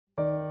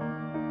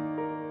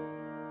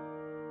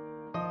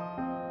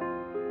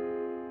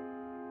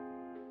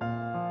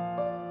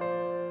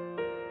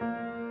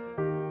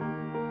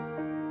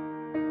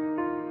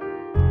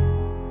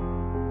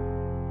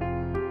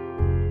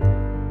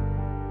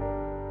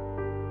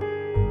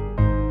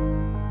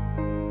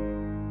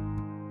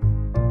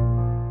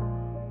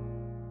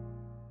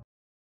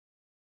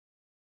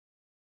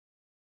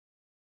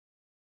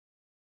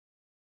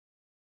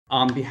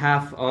On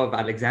behalf of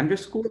Alexandria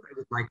School, I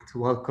would like to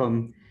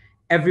welcome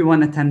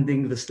everyone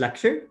attending this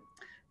lecture.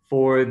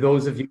 For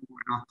those of you who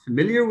are not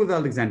familiar with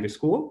Alexandria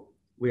School,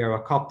 we are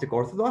a Coptic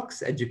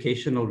Orthodox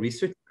educational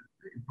research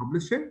and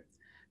publisher.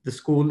 The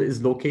school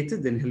is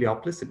located in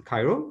Heliopolis in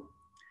Cairo.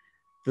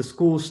 The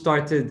school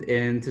started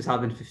in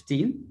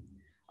 2015.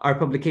 Our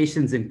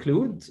publications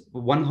include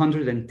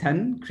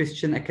 110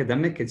 Christian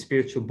academic and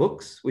spiritual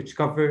books, which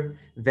cover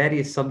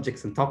various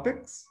subjects and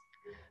topics.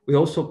 We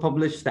also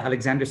publish the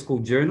Alexandria School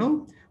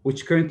Journal,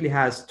 which currently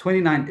has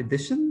 29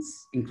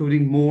 editions,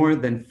 including more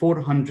than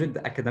 400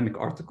 academic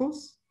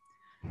articles.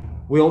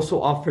 We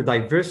also offer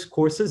diverse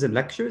courses and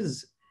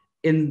lectures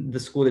in the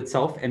school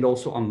itself and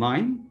also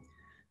online.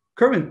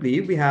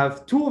 Currently, we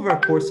have 2 of our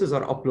courses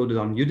are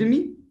uploaded on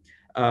Udemy.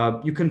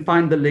 You can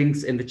find the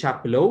links in the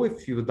chat below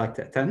if you would like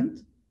to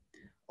attend.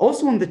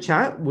 Also in the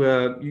chat,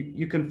 where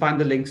you can find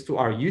the links to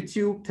our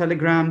YouTube,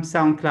 Telegram,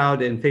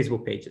 SoundCloud, and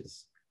Facebook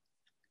pages.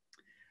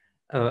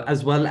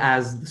 As well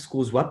as the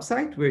school's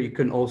website, where you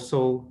can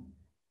also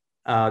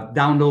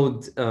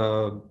download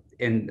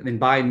and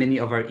buy many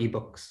of our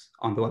ebooks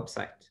on the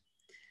website.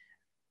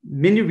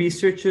 Many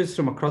researchers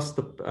from across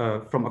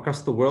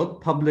the world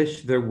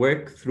publish their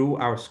work through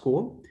our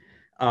school.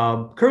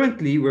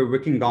 Currently, we're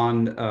working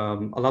on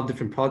a lot of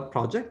different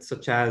projects,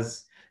 such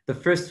as the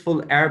first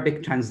full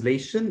Arabic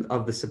translation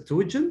of the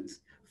Septuagint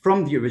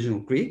from the original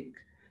Greek.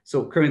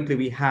 So currently,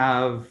 we've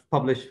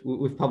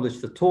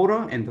published the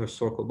Torah and the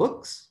historical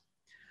books.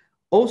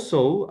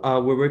 Also,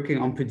 we're working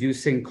on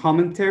producing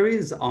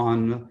commentaries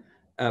on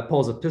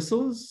Paul's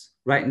epistles.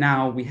 Right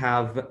now, we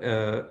have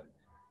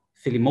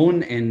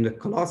Philemon and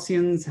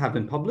Colossians have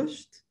been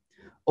published.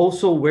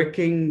 Also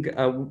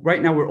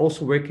right now, we're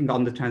also working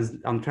on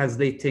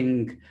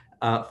translating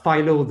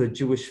Philo, the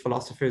Jewish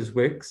philosopher's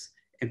works,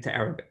 into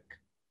Arabic.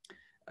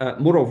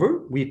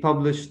 Moreover, we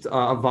published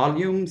a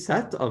volume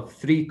set of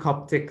 3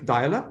 Coptic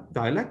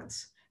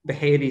dialects,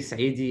 Bahari,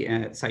 Saidi,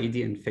 and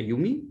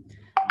Fayumi.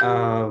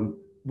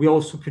 We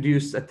also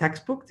produced a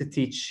textbook to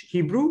teach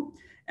Hebrew.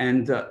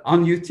 And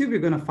on YouTube, you're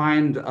going to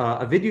find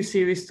a video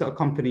series to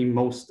accompany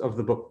most of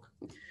the book.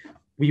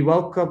 We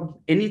welcome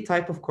any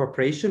type of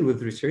cooperation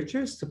with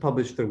researchers to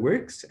publish their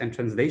works and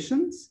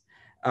translations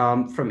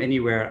from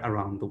anywhere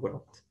around the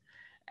world.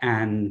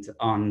 And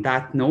on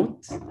that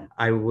note,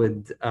 I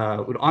would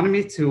honor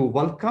me to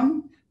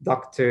welcome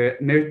Dr.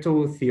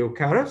 Myrto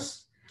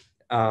Theocharous.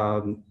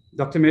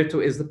 Dr. Myrto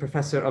is the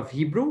professor of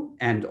Hebrew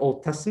and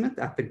Old Testament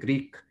at the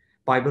Greek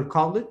Bible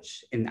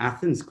College in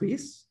Athens,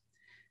 Greece.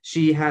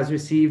 She has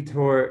received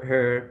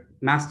her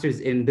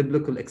master's in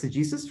biblical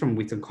exegesis from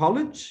Wheaton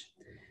College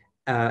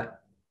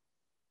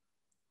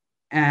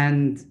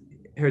and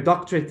her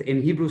doctorate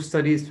in Hebrew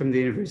studies from the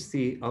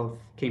University of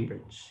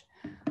Cambridge.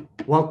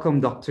 Welcome,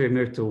 Dr.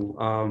 Myrto.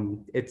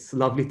 It's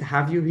lovely to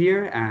have you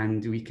here,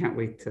 and we can't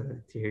wait to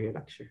hear your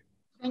lecture.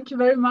 Thank you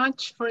very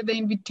much for the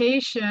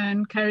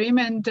invitation, Karim,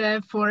 and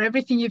for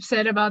everything you've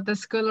said about the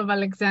School of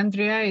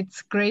Alexandria.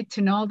 It's great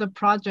to know the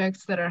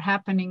projects that are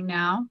happening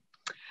now.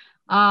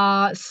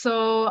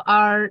 So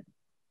our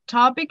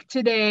topic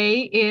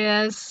today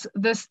is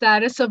the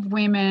status of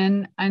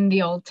women in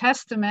the Old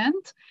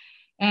Testament,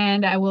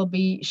 and I will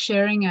be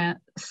sharing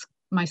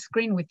my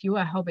screen with you.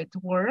 I hope it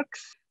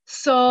works.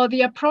 So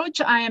the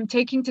approach I am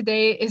taking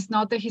today is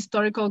not the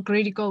historical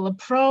critical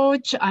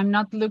approach. I'm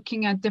not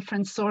looking at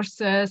different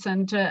sources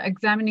and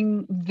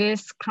examining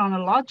this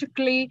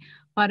chronologically,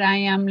 but I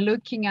am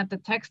looking at the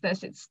text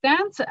as it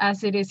stands,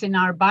 as it is in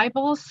our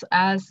Bibles,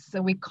 as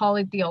we call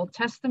it the Old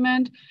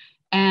Testament,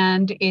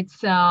 and it's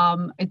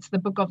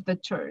the book of the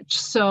church.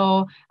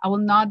 So I will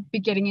not be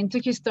getting into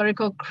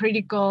historical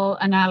critical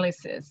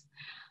analysis.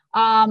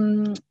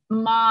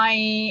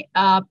 My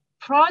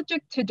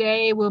project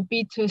today will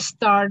be to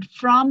start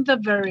from the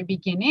very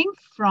beginning,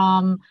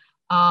 from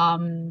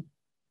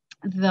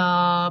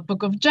the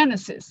book of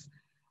Genesis.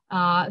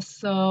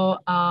 So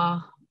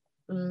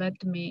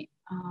let me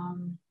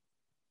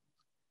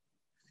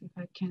see if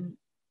I can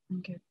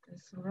get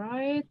this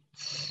right.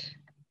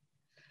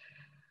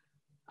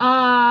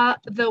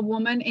 The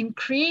woman in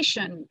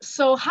creation.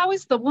 So how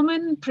is the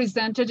woman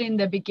presented in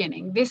the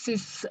beginning? This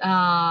is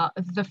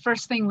the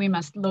first thing we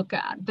must look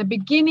at. The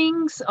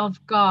beginnings of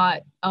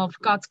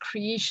God's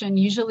creation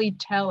usually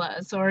tell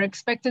us or are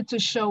expected to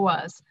show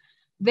us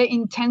the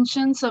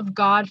intentions of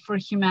God for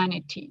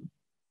humanity.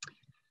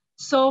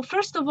 So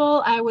first of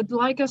all, I would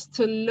like us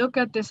to look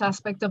at this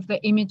aspect of the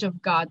image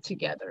of God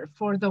together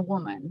for the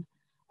woman,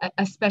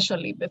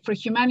 especially, but for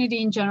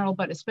humanity in general,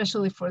 but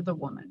especially for the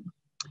woman.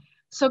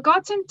 So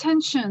God's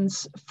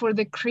intentions for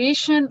the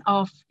creation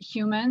of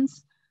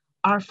humans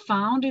are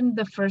found in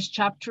the first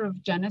chapter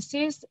of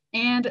Genesis,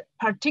 and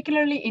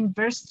particularly in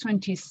verse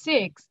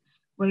 26,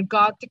 where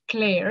God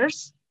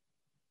declares,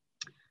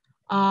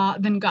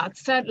 then God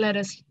said, let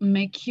us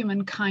make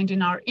humankind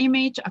in our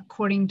image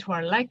according to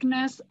our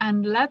likeness,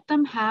 and let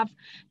them have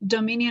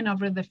dominion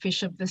over the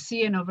fish of the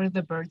sea and over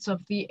the birds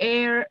of the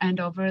air and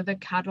over the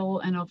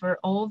cattle and over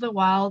all the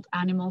wild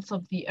animals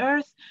of the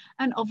earth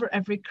and over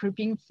every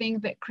creeping thing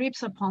that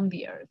creeps upon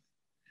the earth.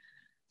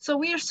 So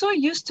we are so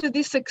used to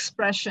this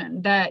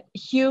expression that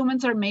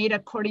humans are made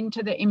according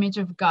to the image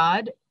of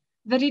God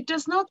that it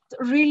does not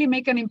really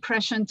make an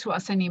impression to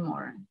us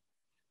anymore.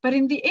 But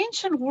in the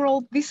ancient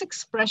world, this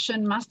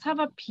expression must have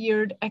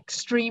appeared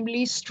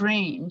extremely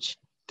strange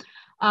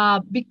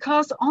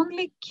because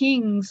only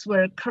kings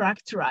were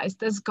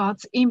characterized as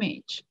God's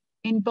image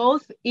in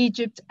both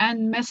Egypt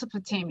and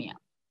Mesopotamia.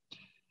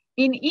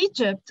 In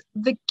Egypt,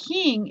 the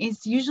king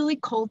is usually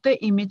called the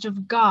image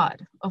of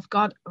God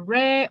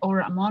Re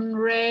or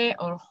Amon-Re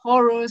or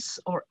Horus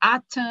or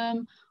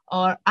Atum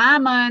or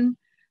Ammon.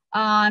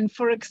 And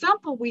for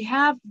example, we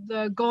have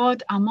the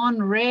god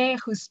Amon-Re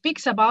who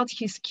speaks about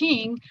his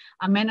king,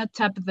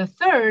 Amenhotep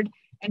III,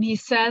 and he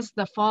says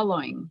the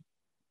following: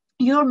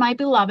 "You're my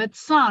beloved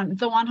son,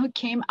 the one who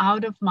came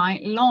out of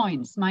my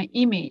loins, my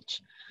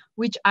image,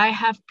 which I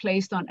have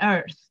placed on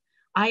earth.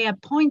 I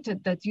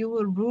appointed that you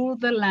will rule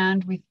the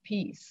land with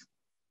peace."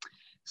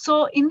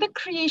 So in the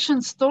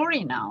creation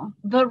story now,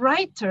 the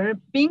writer,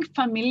 being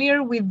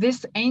familiar with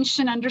this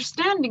ancient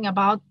understanding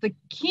about the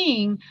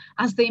king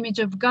as the image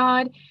of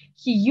God,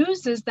 he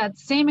uses that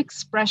same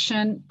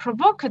expression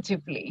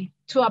provocatively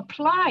to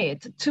apply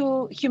it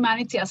to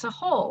humanity as a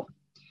whole.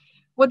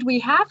 What we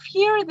have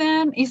here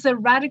then is a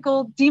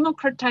radical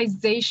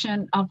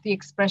democratization of the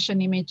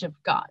expression image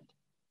of God.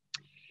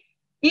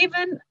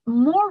 Even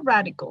more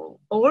radical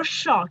or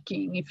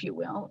shocking, if you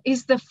will,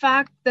 is the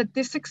fact that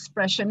this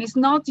expression is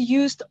not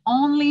used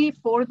only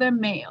for the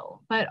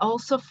male, but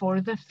also for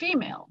the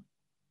female.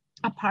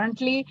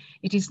 Apparently,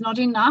 it is not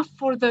enough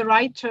for the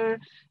writer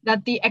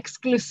that the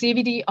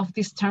exclusivity of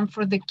this term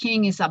for the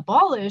king is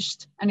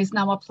abolished and is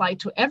now applied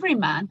to every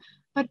man,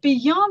 but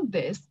beyond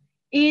this,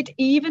 it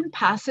even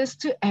passes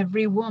to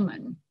every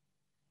woman.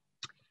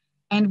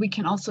 And we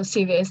can also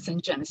see this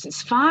in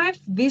Genesis 5.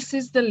 This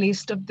is the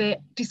list of the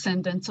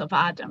descendants of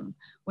Adam.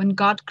 When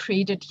God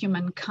created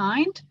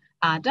humankind,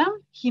 Adam,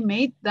 he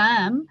made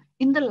them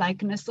in the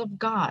likeness of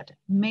God.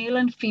 Male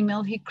and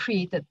female, he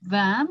created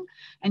them,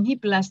 and he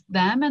blessed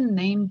them and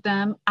named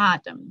them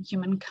Adam,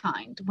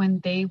 humankind,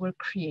 when they were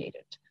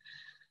created.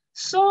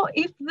 So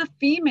if the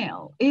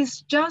female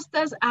is just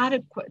as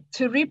adequate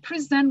to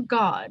represent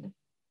God,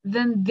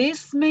 then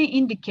this may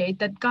indicate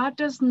that God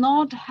does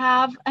not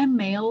have a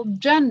male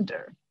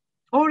gender,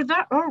 or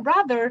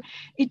rather,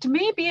 it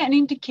may be an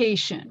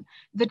indication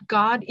that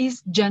God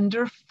is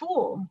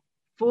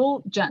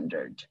full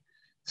gendered.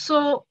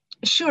 So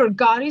sure,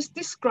 God is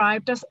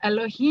described as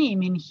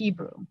Elohim in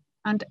Hebrew,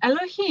 and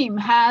Elohim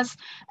has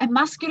a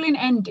masculine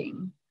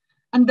ending,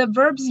 and the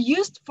verbs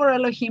used for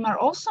Elohim are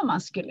also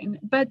masculine,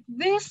 but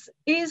this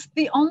is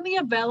the only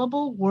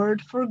available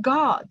word for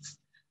gods.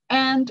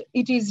 And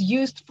it is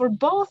used for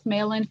both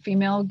male and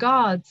female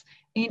gods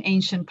in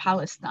ancient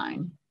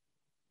Palestine.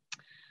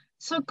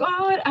 So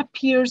God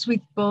appears with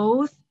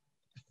both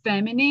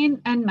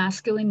feminine and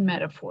masculine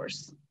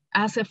metaphors.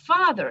 As a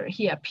father,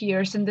 he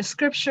appears in the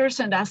scriptures,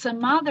 and as a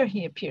mother,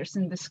 he appears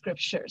in the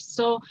scriptures.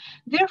 So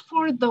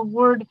therefore, the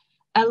word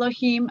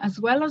Elohim, as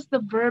well as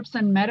the verbs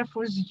and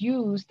metaphors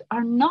used,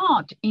 are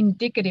not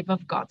indicative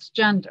of God's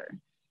gender.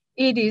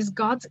 It is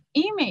God's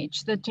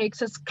image that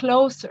takes us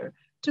closer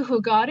to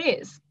who God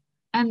is.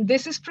 And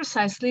this is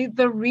precisely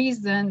the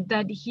reason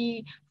that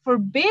he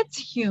forbids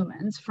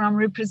humans from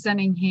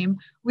representing him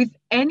with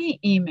any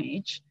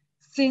image,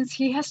 since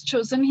he has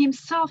chosen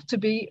himself to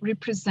be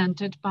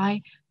represented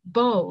by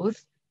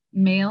both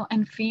male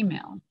and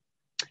female.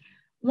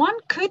 One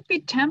could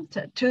be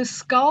tempted to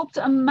sculpt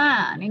a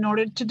man in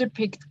order to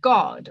depict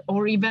God,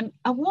 or even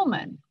a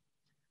woman.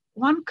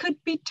 One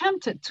could be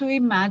tempted to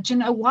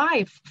imagine a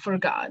wife for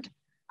God,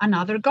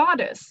 another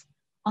goddess,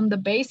 on the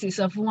basis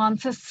of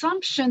one's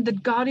assumption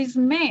that God is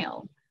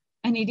male,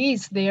 and it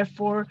is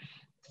therefore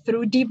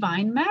through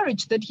divine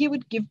marriage that he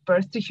would give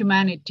birth to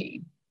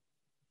humanity.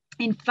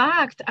 In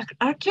fact,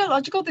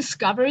 archaeological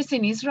discoveries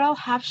in Israel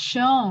have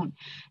shown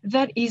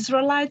that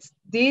Israelites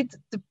did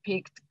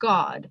depict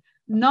God,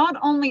 not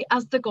only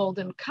as the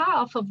golden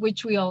calf, of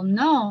which we all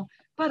know,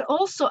 but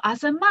also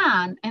as a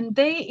man, and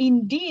they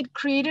indeed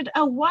created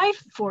a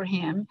wife for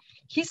him,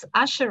 his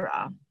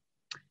Asherah.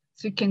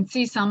 So you can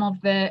see some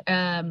of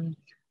the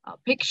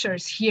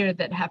pictures here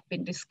that have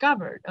been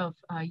discovered of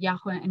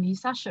Yahweh and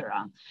his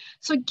Asherah.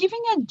 So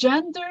giving a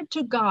gender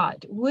to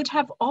God would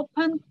have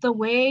opened the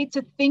way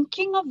to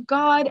thinking of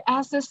God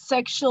as a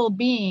sexual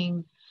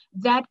being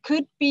that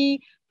could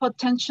be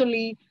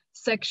potentially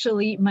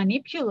sexually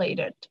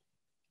manipulated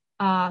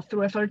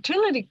through a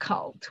fertility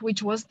cult,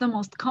 which was the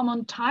most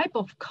common type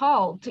of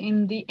cult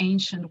in the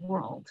ancient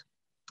world.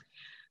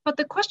 But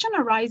the question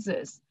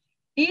arises,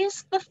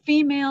 is the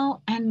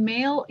female and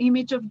male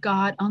image of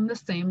God on the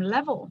same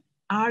level?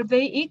 Are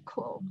they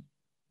equal?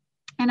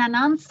 And an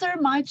answer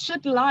might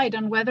shed light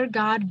on whether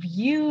God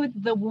viewed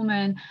the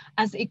woman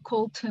as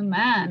equal to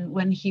man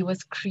when he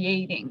was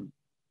creating.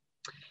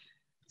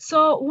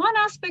 So one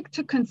aspect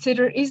to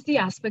consider is the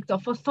aspect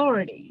of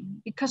authority,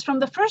 because from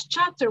the first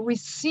chapter, we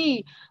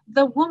see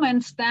the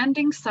woman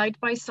standing side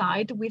by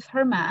side with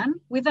her man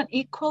with an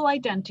equal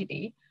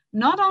identity,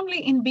 not only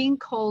in being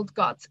called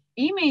God's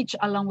image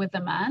along with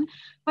the man,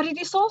 but it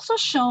is also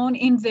shown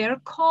in their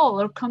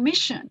call or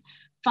commission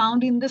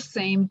found in the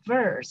same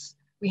verse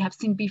we have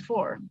seen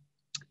before.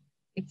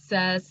 It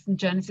says in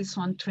Genesis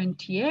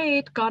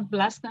 1:28, God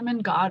blessed them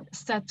and God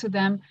said to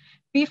them,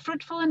 be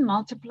fruitful and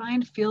multiply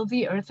and fill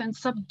the earth and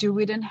subdue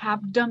it and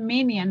have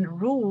dominion,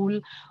 rule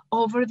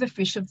over the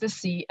fish of the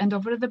sea and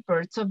over the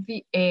birds of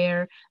the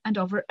air and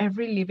over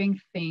every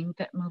living thing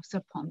that moves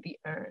upon the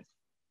earth.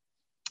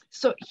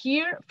 So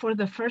here, for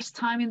the first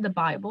time in the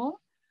Bible,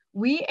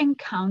 we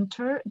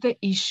encounter the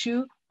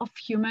issue of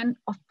human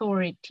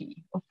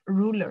authority, of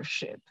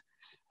rulership,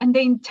 and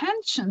the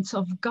intentions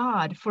of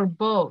God for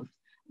both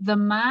the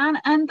man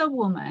and the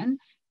woman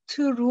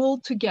to rule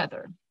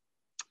together.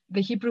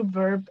 The Hebrew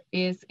verb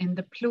is in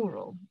the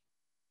plural,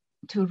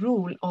 to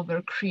rule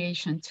over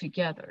creation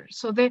together.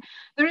 So there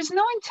is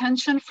no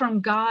intention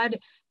from God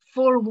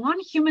for one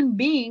human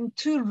being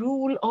to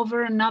rule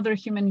over another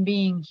human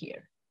being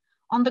here.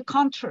 On the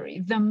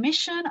contrary, the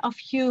mission of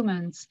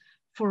humans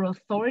for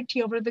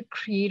authority over the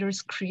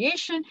Creator's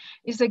creation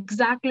is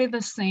exactly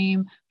the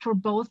same for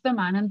both the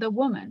man and the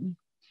woman.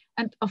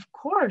 And of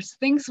course,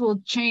 things will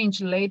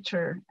change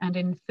later. And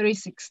in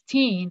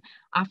 3:16,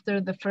 after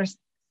the first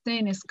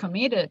sin is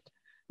committed,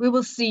 we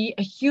will see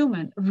a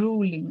human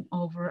ruling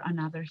over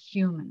another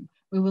human.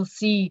 We will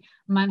see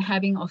man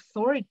having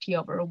authority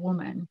over a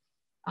woman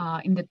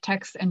in the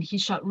text, and he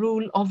shall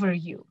rule over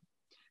you.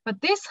 But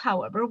this,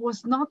 however,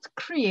 was not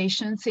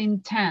creation's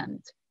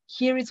intent.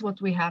 Here is what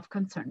we have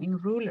concerning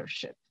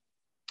rulership.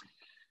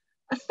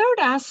 A third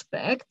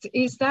aspect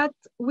is that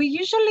we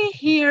usually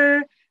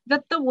hear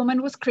that the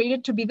woman was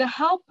created to be the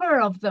helper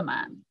of the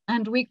man.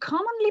 And we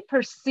commonly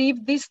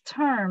perceive this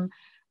term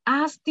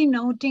as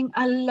denoting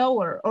a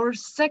lower or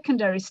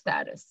secondary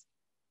status.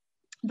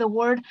 The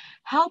word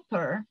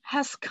helper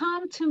has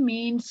come to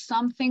mean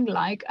something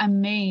like a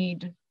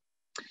maid.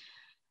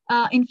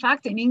 In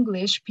fact, in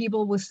English,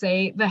 people will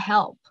say the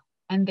help,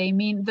 and they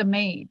mean the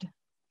maid.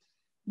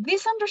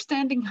 This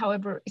understanding,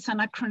 however, is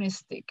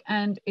anachronistic,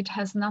 and it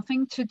has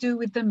nothing to do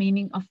with the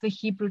meaning of the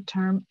Hebrew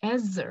term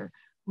ezer,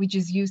 which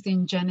is used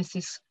in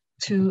Genesis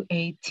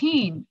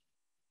 2:18.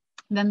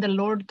 Then the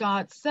Lord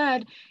God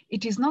said,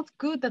 it is not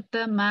good that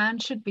the man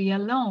should be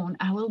alone.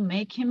 I will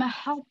make him a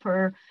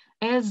helper,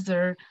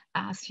 ezer,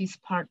 as his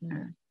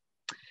partner.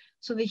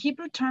 So the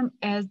Hebrew term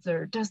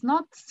ezer does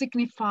not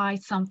signify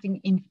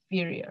something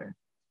inferior.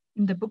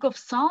 In the book of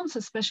Psalms,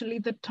 especially,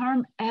 the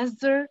term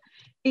ezer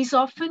is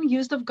often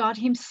used of God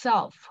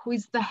himself, who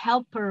is the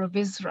helper of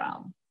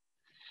Israel.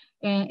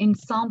 In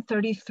Psalm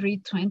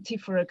 33:20,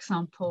 for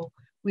example,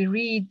 we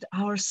read,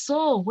 our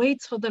soul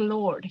waits for the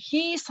Lord.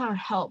 He is our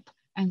help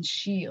and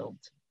shield.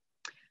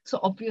 So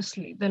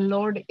obviously the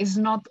Lord is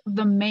not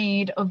the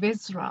maid of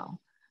Israel,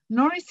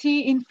 nor is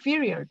he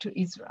inferior to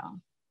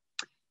Israel.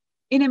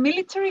 In a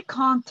military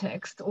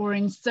context or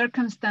in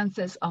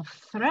circumstances of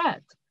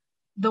threat,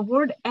 the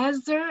word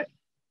ezer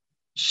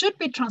should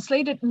be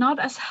translated not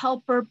as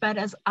helper, but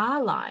as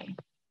ally.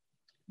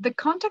 The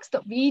context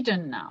of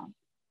Eden now,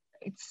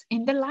 it's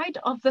in the light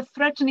of the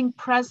threatening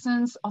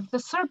presence of the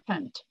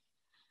serpent.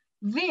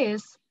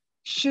 This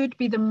should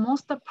be the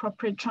most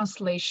appropriate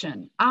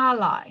translation,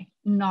 ally,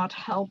 not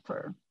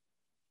helper.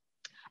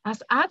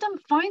 As Adam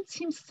finds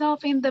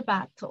himself in the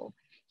battle,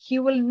 he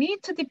will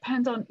need to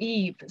depend on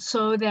Eve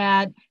so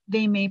that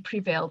they may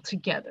prevail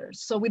together.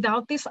 So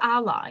without this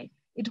ally,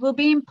 it will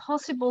be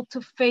impossible to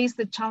face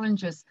the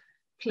challenges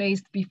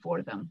placed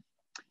before them.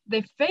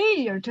 The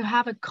failure to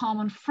have a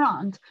common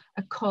front,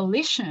 a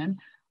coalition,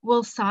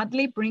 will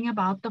sadly bring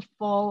about the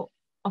fall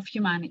of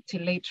humanity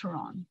later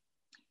on.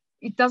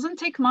 It doesn't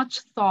take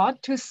much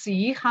thought to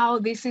see how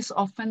this is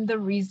often the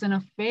reason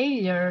of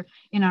failure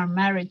in our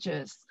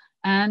marriages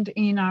and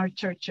in our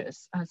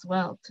churches as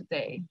well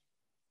today.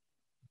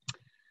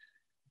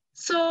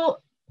 So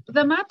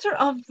the matter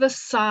of the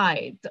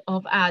side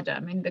of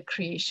Adam in the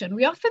creation,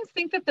 we often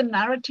think that the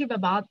narrative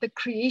about the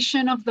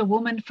creation of the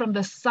woman from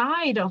the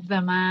side of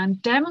the man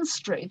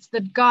demonstrates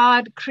that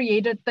God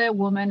created the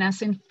woman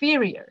as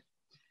inferior.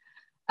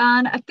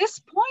 And at this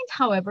point,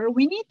 however,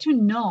 we need to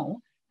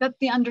know that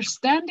the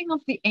understanding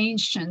of the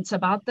ancients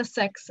about the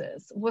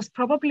sexes was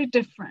probably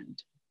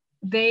different.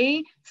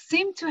 They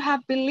seem to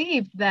have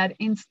believed that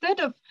instead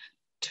of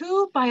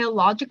two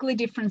biologically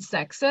different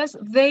sexes,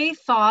 they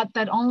thought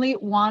that only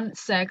one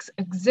sex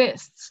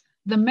exists,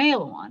 the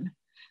male one.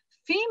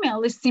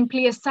 Female is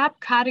simply a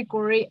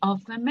subcategory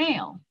of the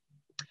male.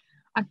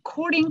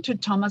 According to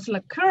Thomas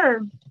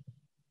Laqueur,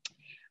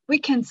 we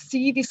can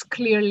see this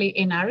clearly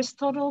in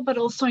Aristotle, but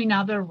also in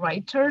other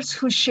writers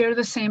who share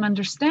the same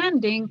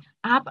understanding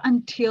up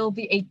until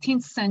the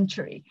 18th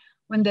century,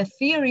 when the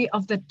theory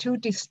of the two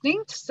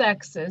distinct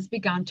sexes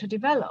began to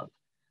develop.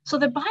 So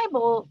the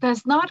Bible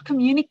does not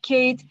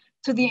communicate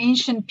to the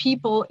ancient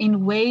people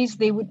in ways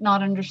they would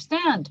not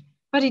understand,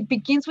 but it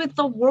begins with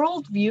the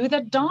worldview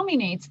that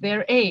dominates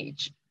their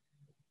age.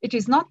 It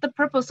is not the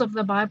purpose of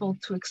the Bible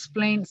to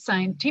explain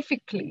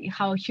scientifically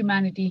how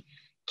humanity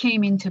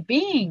came into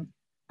being,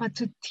 but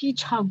to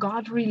teach how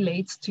God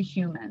relates to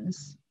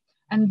humans.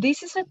 And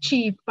this is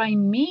achieved by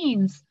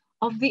means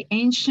of the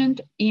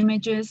ancient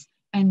images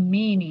and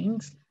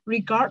meanings,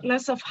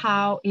 regardless of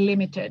how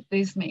limited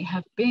this may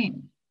have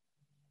been.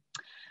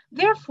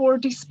 Therefore,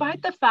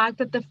 despite the fact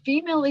that the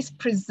female is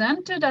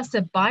presented as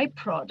a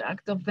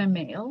byproduct of the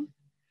male,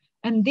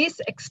 and this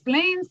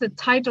explains the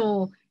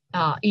title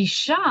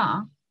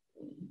Isha,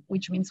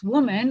 which means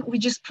woman,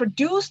 which is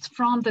produced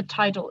from the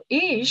title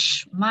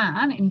Ish,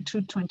 man, in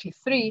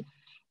 223,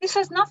 this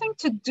has nothing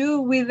to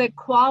do with the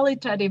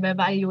qualitative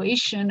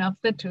evaluation of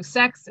the two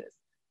sexes,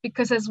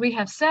 because as we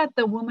have said,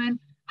 the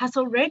woman has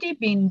already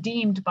been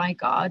deemed by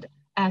God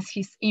as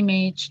his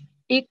image,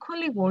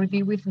 equally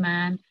worthy with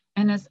man,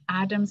 and as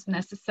Adam's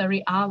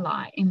necessary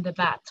ally in the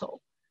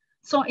battle.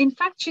 So in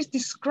fact, she's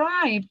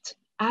described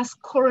as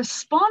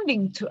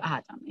corresponding to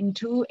Adam in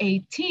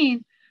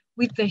 2:18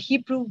 with the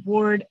Hebrew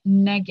word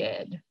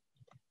neged.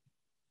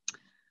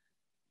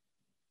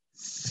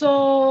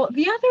 So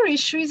the other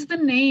issue is the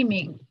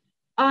naming.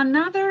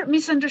 Another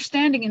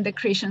misunderstanding in the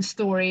creation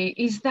story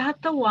is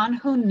that the one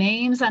who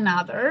names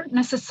another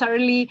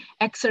necessarily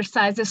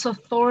exercises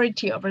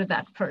authority over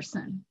that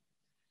person.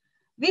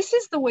 This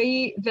is the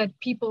way that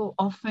people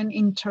often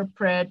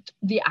interpret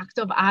the act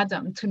of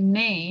Adam to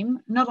name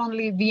not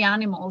only the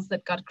animals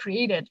that God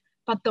created,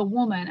 but the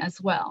woman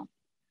as well.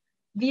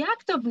 The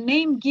act of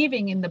name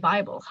giving in the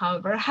Bible,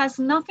 however, has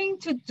nothing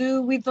to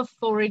do with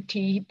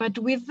authority, but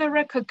with the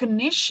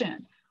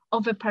recognition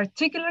of a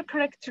particular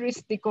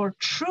characteristic or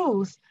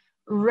truth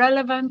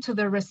relevant to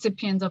the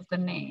recipient of the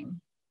name.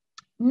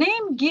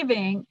 Name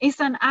giving is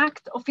an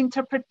act of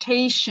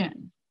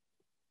interpretation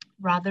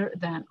rather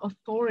than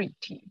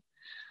authority.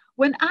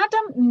 When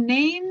Adam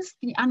names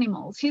the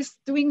animals, he's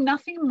doing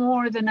nothing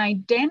more than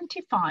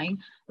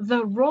identifying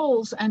the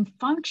roles and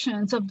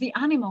functions of the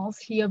animals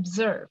he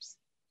observes.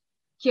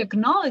 He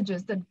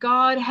acknowledges that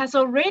God has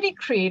already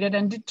created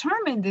and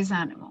determined these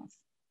animals.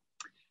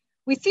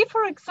 We see,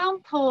 for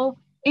example,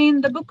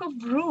 in the book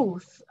of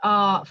Ruth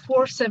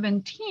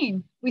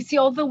 4:17, we see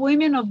all the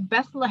women of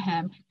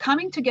Bethlehem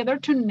coming together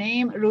to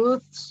name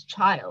Ruth's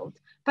child,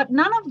 but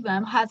none of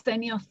them has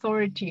any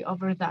authority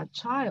over that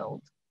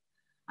child.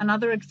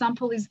 Another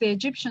example is the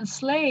Egyptian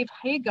slave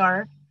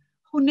Hagar,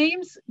 who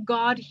names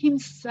God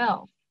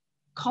himself,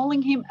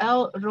 calling him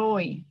El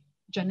Roi,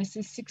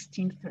 Genesis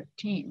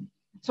 16:13.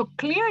 So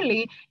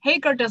clearly,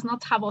 Hagar does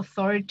not have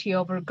authority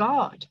over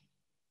God.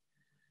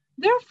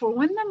 Therefore,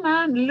 when the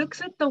man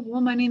looks at the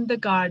woman in the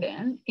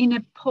garden in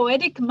a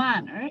poetic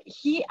manner,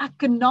 he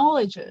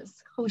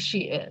acknowledges who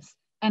she is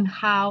and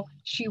how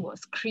she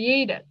was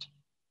created.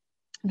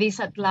 This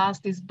at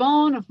last is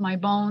bone of my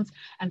bones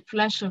and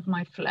flesh of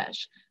my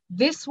flesh.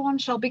 This one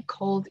shall be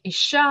called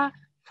Isha,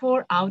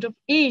 for out of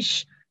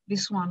Ish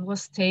this one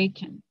was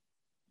taken.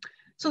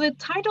 So the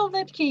title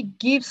that he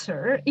gives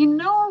her, in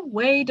no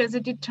way does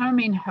it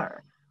determine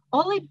her.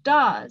 All it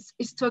does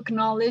is to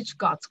acknowledge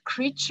God's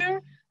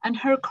creature and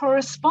her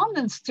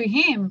correspondence to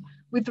him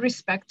with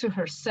respect to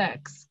her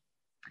sex.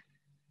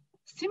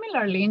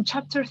 Similarly, in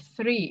chapter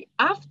 3,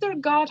 after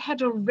God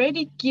had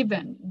already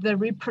given the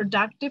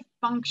reproductive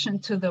function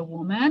to the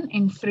woman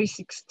in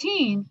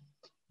 3:16,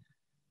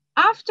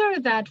 after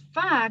that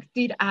fact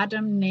did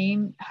Adam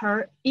name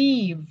her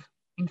Eve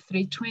in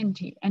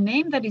 3:20, a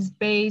name that is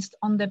based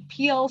on the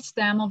PL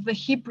stem of the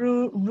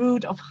Hebrew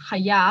root of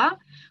Chaya,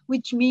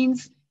 which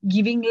means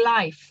giving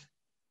life.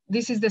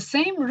 This is the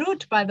same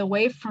root, by the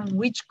way, from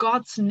which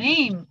God's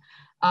name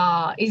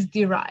is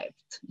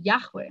derived,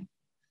 Yahweh.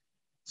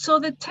 So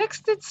the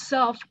text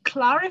itself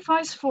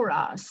clarifies for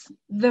us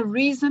the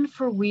reason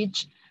for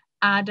which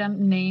Adam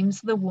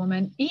names the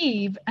woman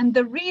Eve, and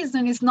the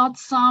reason is not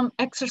some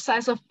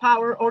exercise of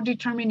power or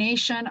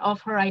determination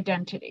of her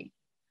identity.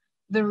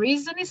 The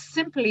reason is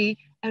simply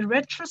a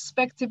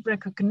retrospective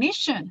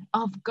recognition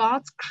of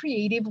God's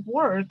creative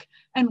work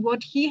and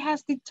what he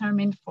has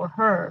determined for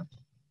her,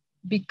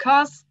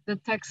 because the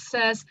text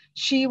says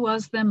she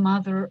was the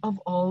mother of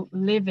all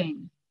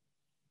living.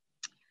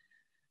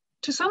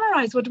 To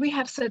summarize what we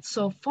have said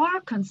so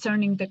far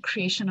concerning the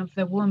creation of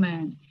the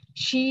woman,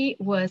 she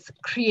was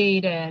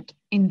created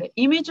in the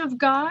image of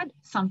God,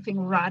 something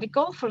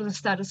radical for the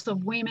status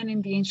of women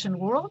in the ancient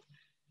world.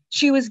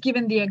 She was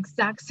given the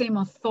exact same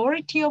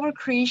authority over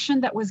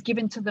creation that was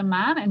given to the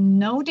man, and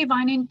no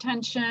divine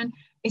intention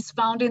is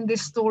found in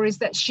these stories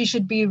that she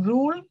should be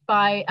ruled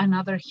by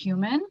another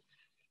human.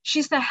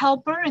 She's a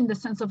helper in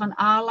the sense of an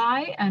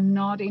ally and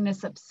not in a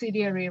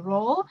subsidiary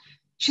role.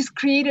 She's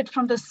created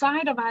from the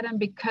side of Adam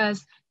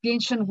because the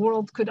ancient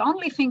world could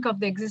only think of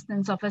the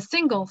existence of a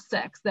single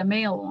sex, the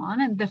male one,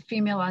 and the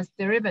female as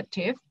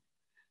derivative.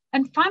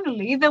 And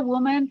finally, the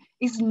woman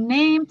is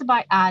named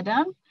by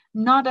Adam,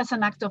 not as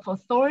an act of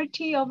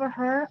authority over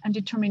her and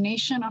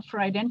determination of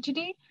her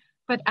identity,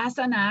 but as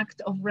an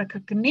act of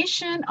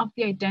recognition of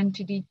the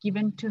identity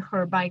given to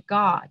her by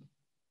God.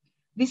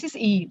 This is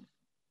Eve,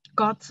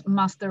 God's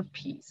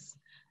masterpiece.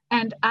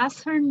 And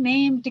as her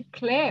name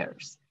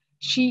declares,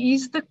 she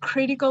is the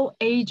critical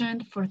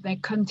agent for the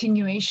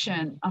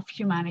continuation of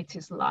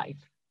humanity's life.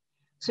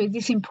 So it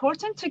is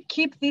important to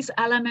keep these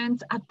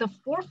elements at the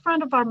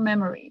forefront of our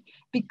memory,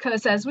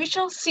 because as we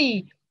shall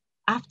see,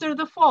 after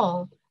the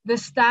fall, the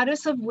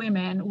status of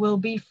women will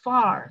be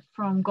far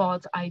from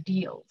God's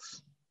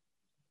ideals.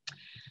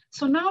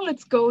 So now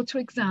let's go to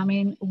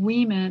examine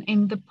women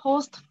in the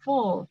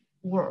post-fall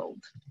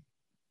world.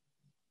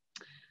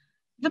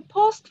 The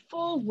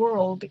post-fall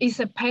world is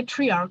a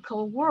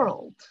patriarchal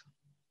world.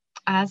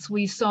 As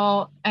we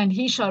saw, and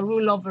he shall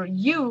rule over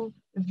you,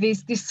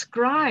 this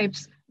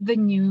describes the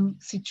new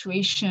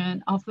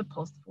situation of the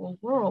post-fall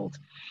world.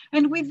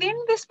 And within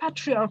this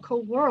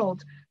patriarchal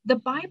world, the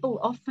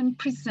Bible often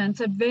presents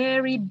a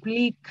very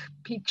bleak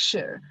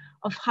picture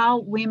of how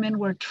women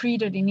were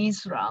treated in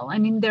Israel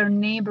and in their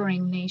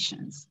neighboring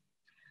nations.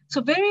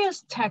 So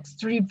various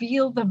texts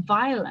reveal the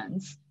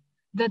violence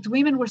that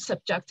women were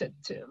subjected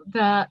to,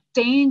 the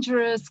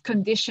dangerous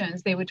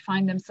conditions they would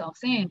find themselves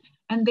in,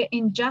 and the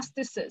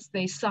injustices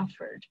they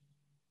suffered.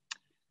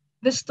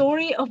 The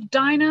story of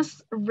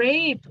Dinah's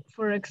rape,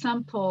 for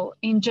example,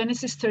 in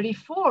Genesis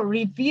 34,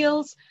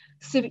 reveals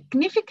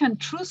significant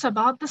truths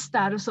about the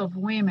status of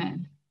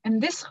women.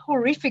 And this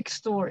horrific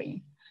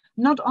story,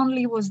 not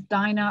only was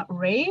Dinah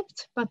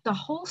raped, but the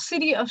whole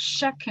city of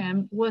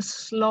Shechem was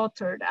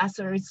slaughtered as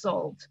a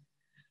result.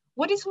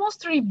 What is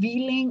most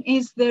revealing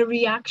is the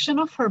reaction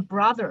of her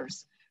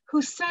brothers,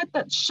 who said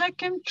that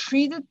Shechem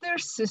treated their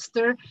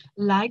sister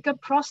like a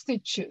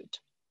prostitute.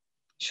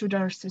 Should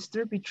our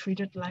sister be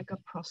treated like a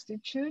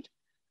prostitute?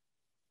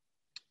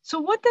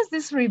 So what does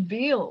this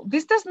reveal?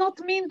 This does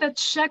not mean that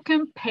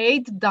Shechem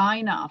paid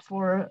Dinah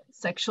for a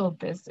sexual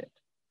visit.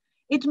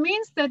 It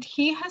means that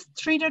he has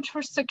treated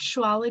her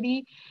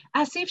sexuality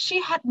as if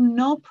she had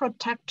no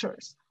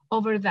protectors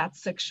over that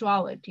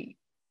sexuality.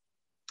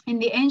 In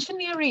the ancient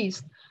Near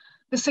East,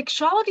 the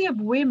sexuality of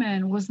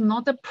women was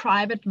not a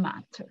private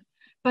matter,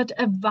 but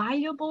a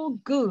valuable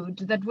good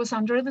that was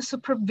under the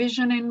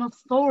supervision and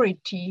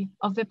authority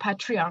of the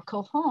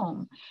patriarchal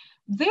home.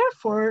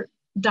 Therefore,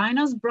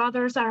 Dinah's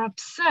brothers are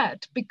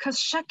upset because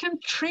Shechem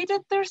treated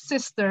their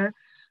sister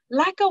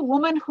like a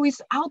woman who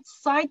is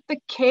outside the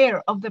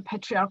care of the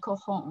patriarchal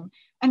home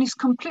and is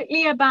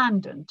completely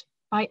abandoned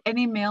by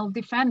any male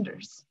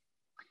defenders.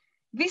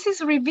 This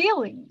is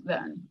revealing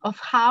then of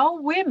how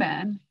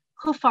women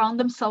who found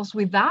themselves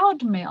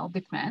without male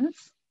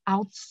defense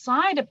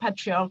outside a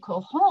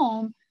patriarchal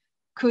home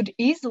could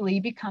easily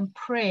become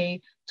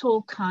prey to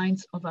all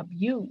kinds of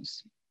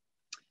abuse.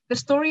 The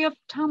story of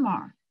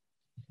Tamar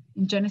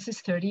in Genesis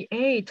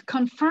 38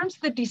 confirms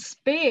the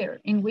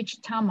despair in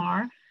which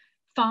Tamar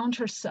found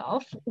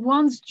herself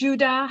once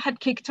Judah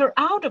had kicked her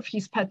out of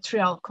his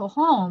patriarchal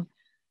home,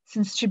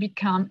 since she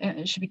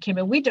became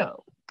a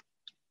widow.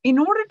 In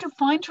order to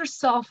find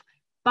herself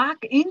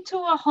back into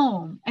a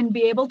home and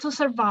be able to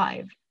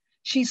survive,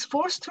 she's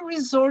forced to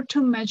resort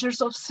to measures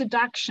of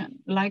seduction,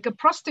 like a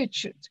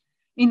prostitute,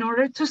 in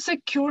order to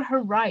secure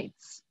her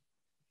rights.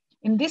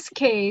 In this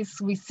case,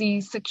 we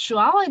see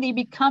sexuality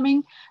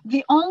becoming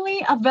the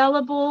only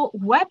available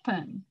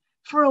weapon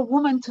for a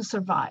woman to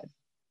survive,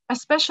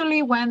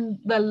 especially when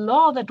the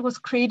law that was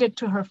created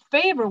to her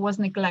favor was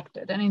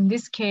neglected. And in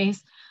this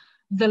case,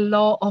 the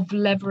law of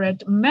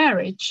levirate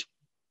marriage,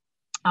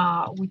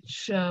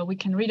 which we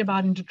can read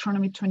about in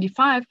Deuteronomy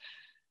 25,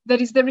 that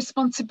is the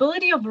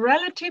responsibility of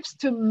relatives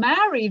to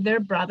marry their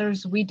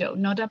brother's widow,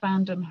 not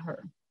abandon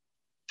her.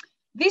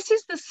 This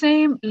is the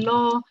same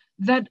law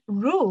that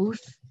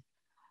Ruth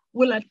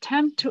will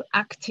attempt to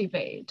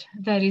activate,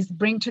 that is,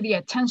 bring to the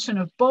attention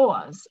of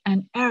Boaz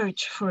and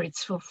urge for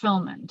its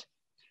fulfillment.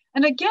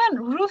 And again,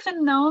 Ruth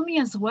and Naomi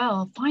as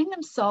well find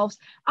themselves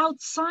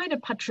outside a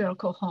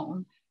patriarchal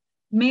home,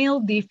 male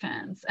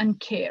defense and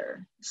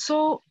care.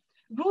 So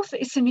Ruth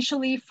is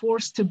initially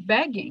forced to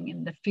begging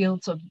in the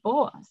fields of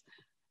Boaz,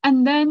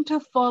 and then to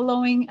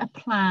following a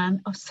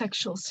plan of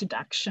sexual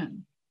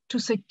seduction to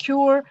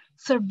secure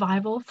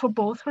survival for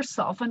both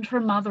herself and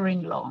her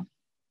mother-in-law.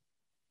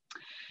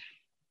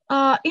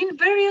 In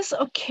various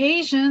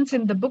occasions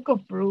in the book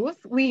of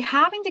Ruth, we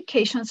have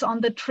indications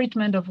on the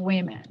treatment of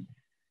women.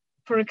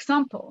 For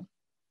example,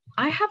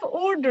 I have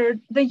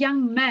ordered the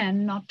young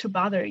men not to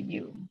bother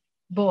you,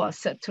 Boaz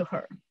said to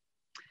her.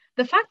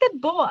 The fact that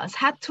Boaz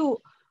had to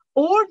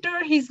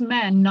order his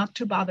men not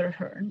to bother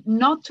her,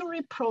 not to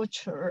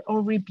reproach her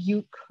or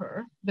rebuke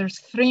her. There's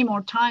 3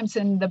 more times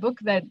in the book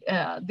that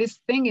this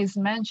thing is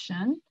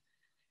mentioned.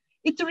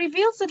 It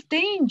reveals the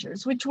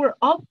dangers which were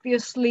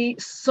obviously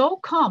so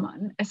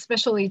common,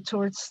 especially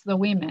towards the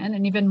women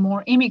and even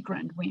more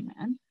immigrant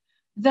women,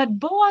 that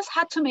Boaz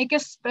had to make a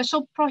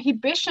special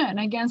prohibition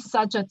against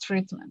such a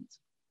treatment.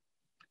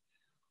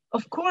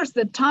 Of course,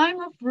 the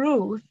time of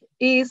Ruth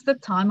is the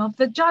time of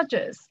the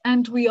Judges,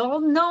 and we all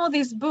know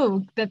this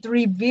book that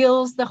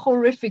reveals the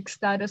horrific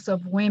status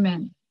of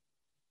women.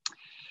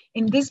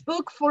 In this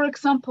book, for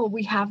example,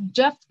 we have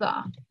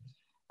Jephthah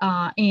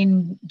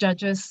in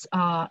Judges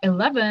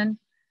 11.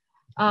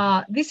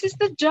 This is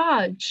the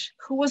judge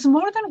who was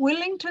more than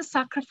willing to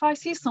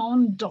sacrifice his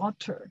own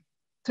daughter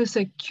to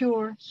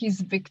secure his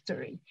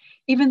victory,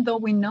 even though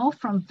we know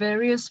from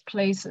various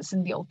places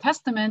in the Old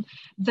Testament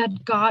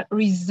that God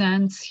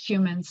resents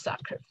human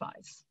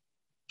sacrifice.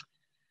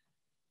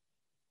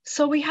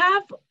 So we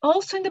have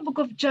also in the book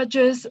of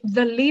Judges,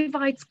 the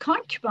Levite's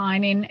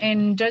concubine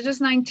in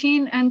Judges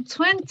 19 and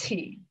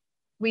 20.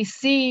 We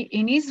see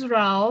in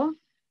Israel,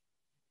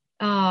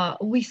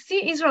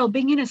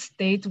 being in a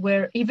state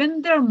where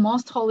even their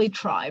most holy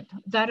tribe,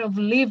 that of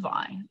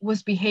Levi,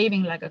 was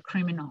behaving like a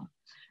criminal.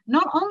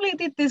 Not only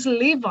did this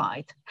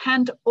Levite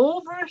hand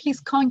over his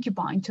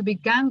concubine to be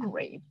gang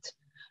raped,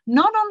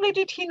 not only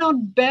did he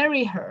not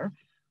bury her,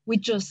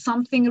 which is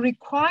something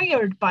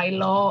required by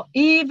law,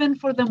 even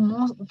for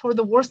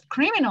the worst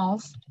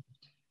criminals,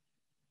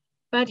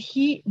 but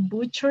he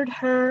butchered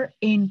her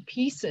in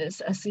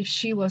pieces as if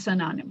she was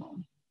an animal.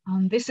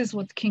 And this is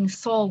what King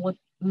Saul would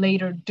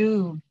later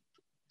do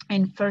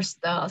in 1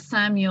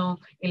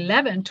 Samuel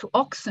 11 to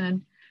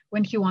Oxen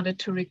when he wanted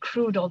to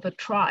recruit all the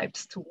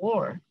tribes to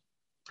war.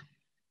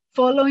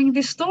 Following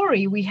this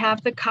story, we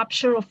have the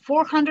capture of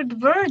 400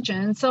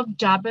 virgins of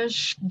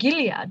Jabesh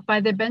Gilead by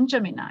the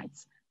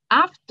Benjaminites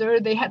after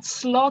they had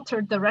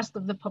slaughtered the rest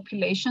of the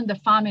population, the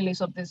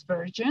families of these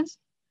virgins.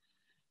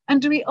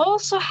 And we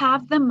also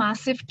have the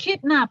massive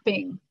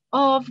kidnapping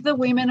of the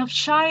women of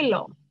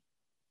Shiloh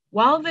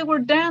while they were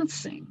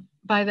dancing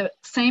by the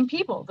same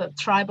people, the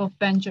tribe of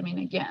Benjamin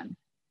again.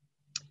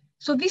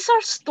 So these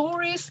are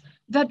stories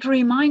that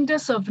remind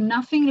us of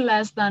nothing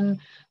less than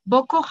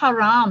Boko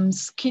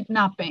Haram's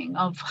kidnapping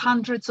of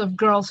hundreds of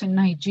girls in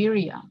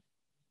Nigeria.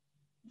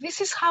 This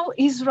is how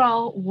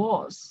Israel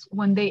was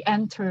when they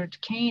entered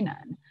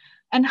Canaan,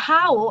 and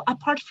how,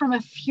 apart from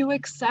a few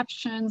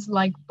exceptions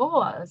like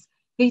Boaz,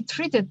 they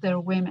treated their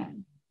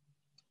women.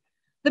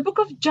 The book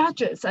of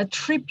Judges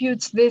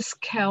attributes this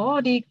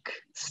chaotic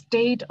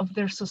state of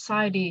their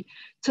society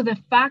to the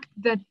fact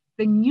that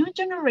the new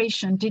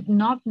generation did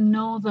not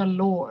know the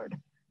Lord,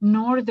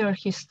 nor their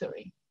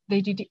history.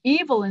 They did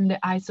evil in the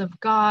eyes of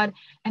God,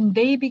 and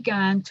they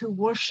began to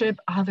worship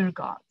other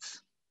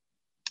gods.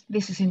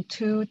 This is in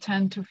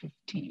 2:10 to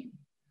 15.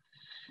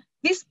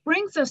 This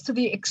brings us to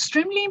the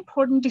extremely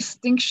important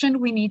distinction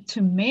we need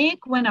to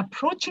make when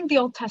approaching the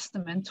Old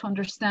Testament to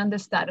understand the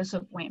status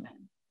of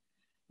women.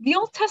 The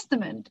Old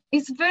Testament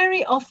is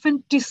very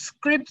often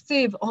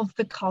descriptive of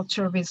the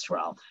culture of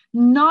Israel,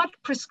 not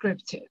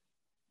prescriptive.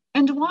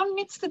 And one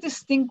needs to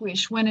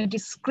distinguish when a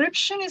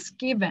description is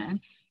given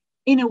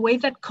in a way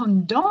that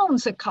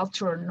condones a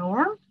cultural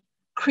norm,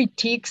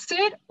 critiques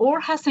it, or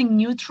has a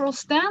neutral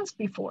stance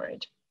before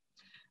it.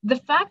 The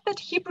fact that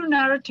Hebrew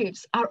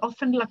narratives are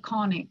often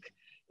laconic,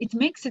 it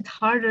makes it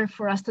harder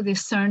for us to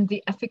discern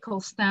the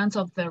ethical stance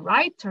of the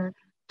writer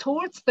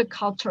towards the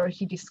culture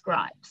he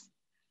describes.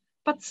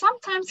 But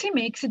sometimes he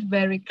makes it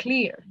very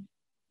clear.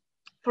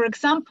 For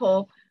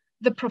example,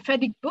 the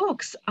prophetic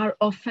books are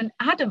often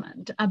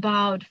adamant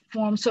about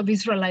forms of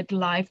Israelite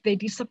life they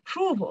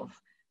disapprove of,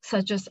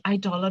 such as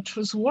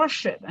idolatrous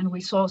worship, and we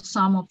saw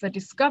some of the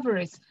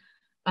discoveries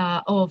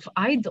of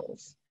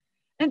idols.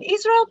 And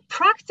Israel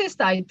practiced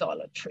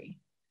idolatry,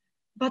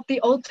 but the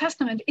Old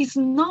Testament is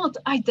not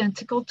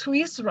identical to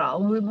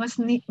Israel.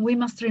 We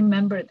must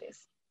remember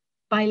this.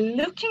 By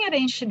looking at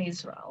ancient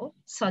Israel,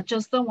 such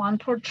as the one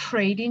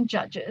portrayed in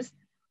Judges,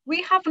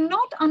 we have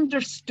not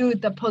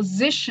understood the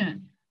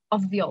position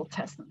of the Old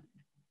Testament,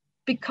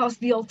 because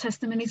the Old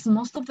Testament is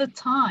most of the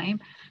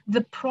time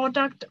the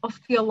product of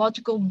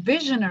theological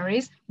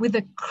visionaries with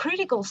a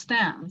critical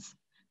stance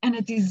and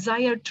a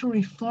desire to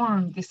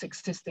reform this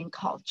existing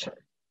culture.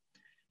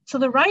 So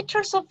the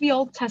writers of the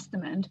Old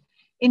Testament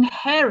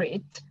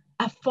inherit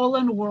a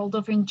fallen world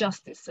of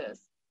injustices,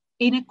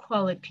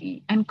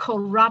 inequality, and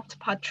corrupt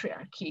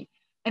patriarchy.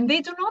 And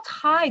they do not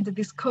hide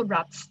this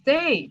corrupt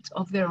state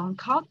of their own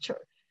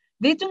culture.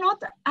 They do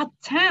not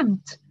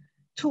attempt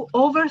to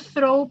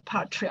overthrow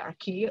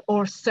patriarchy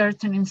or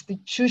certain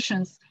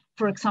institutions,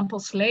 for example,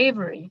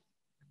 slavery,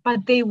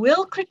 but they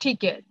will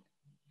critique it.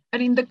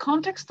 And in the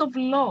context of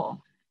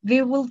law,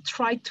 they will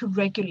try to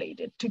regulate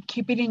it, to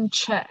keep it in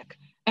check,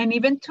 and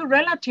even to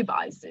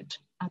relativize it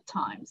at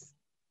times.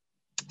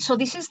 So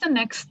this is the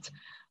next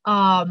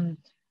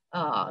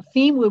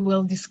theme we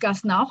will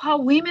discuss now,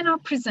 how women are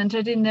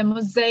presented in the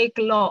Mosaic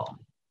law.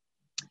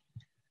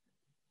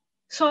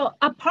 So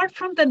apart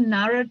from the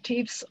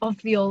narratives of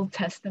the Old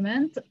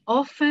Testament,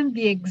 often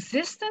the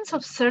existence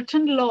of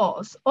certain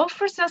laws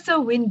offers us a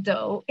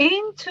window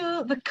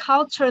into the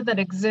culture that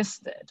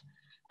existed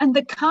and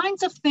the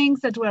kinds of things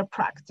that were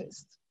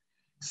practiced.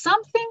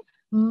 Something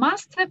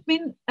must have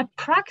been a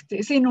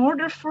practice in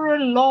order for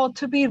a law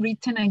to be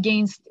written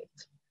against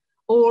it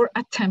or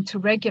attempt to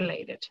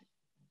regulate it.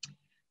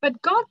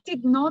 But God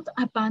did not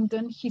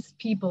abandon his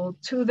people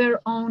to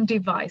their own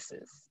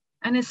devices,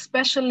 and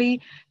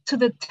especially to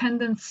the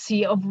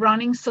tendency of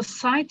running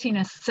society in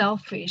a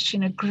selfish,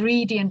 in a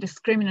greedy and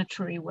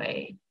discriminatory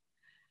way.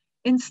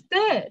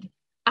 Instead,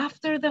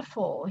 after the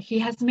fall, he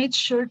has made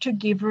sure to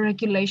give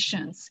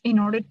regulations in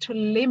order to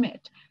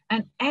limit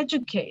and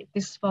educate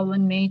this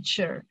fallen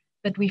nature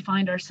that we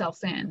find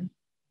ourselves in.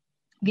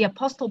 The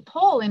Apostle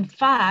Paul, in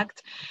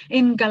fact,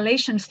 in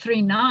Galatians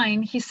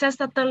 3:9, he says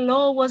that the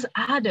law was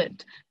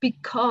added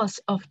because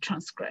of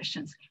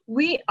transgressions.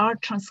 We are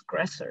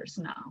transgressors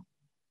now,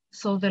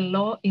 so the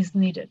law is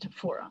needed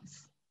for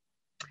us.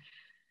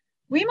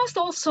 We must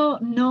also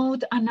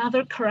note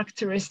another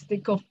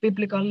characteristic of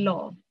biblical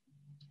law.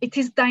 It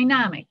is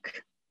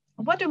dynamic.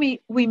 What do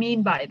we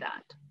mean by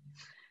that?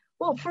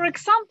 Well, for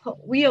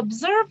example, we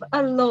observe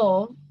a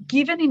law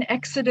given in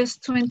Exodus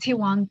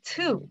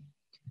 21:2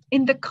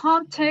 in the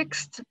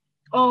context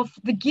of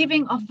the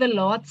giving of the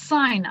law at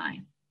Sinai.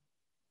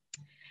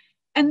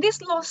 And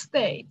this law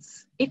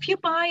states, if you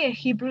buy a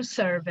Hebrew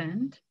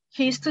servant,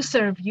 he is to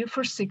serve you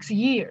for 6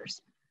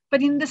 years.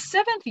 But in the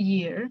 7th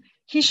year,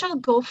 he shall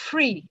go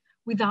free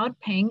without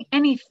paying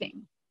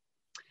anything.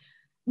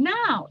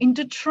 Now, in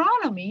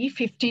Deuteronomy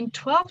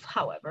 15:12,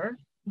 however,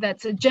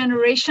 that's a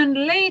generation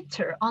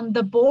later on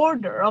the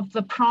border of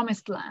the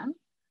promised land,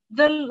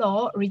 the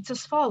law reads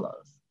as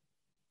follows.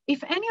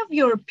 If any of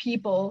your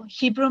people,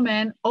 Hebrew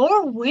men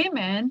or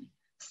women,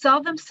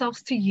 sell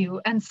themselves to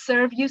you and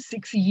serve you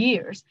 6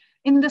 years,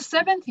 in the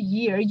 7th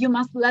year, you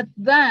must let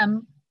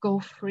them go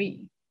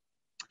free.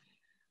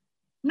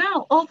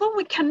 Now, although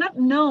we cannot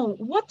know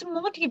what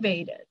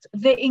motivated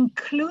the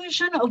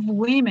inclusion of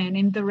women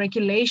in the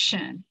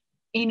regulation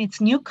in its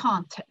new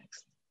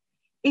context,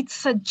 it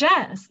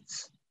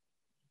suggests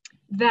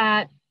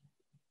that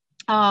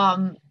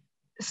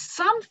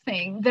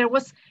there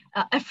was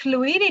a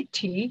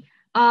fluidity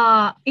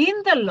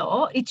in the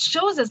law. It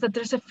shows us that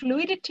there's a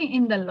fluidity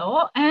in the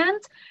law, and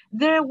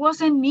there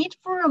was a need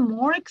for a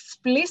more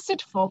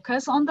explicit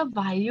focus on the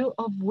value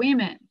of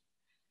women.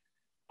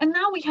 And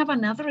now we have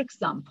another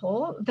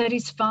example that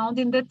is found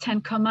in the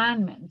 10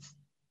 Commandments.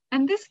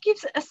 And this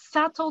gives a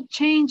subtle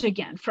change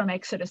again from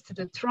Exodus to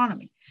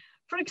Deuteronomy.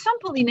 For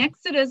example, in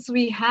Exodus,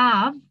 we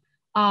have,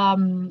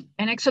 in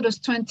Exodus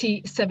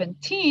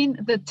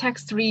 20:17, the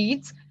text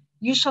reads,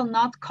 you shall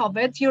not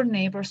covet your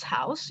neighbor's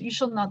house. You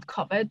shall not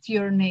covet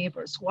your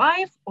neighbor's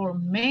wife or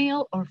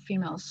male or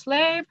female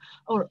slave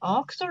or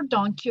ox or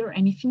donkey or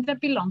anything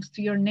that belongs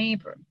to your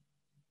neighbor.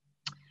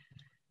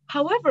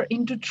 However,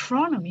 in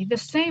Deuteronomy,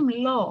 the same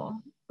law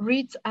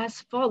reads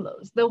as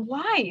follows. The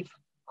wife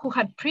who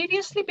had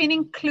previously been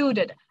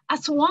included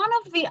as one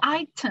of the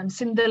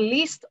items in the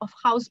list of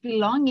house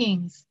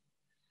belongings,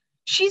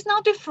 she's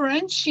now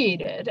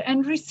differentiated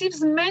and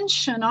receives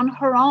mention on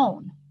her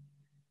own.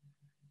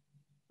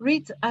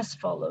 Reads as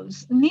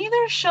follows.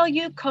 Neither shall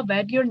you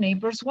covet your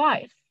neighbor's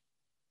wife.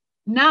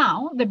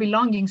 Now the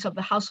belongings of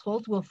the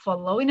household will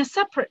follow in a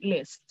separate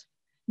list.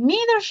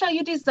 Neither shall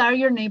you desire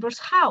your neighbor's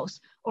house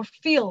or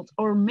field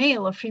or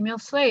male or female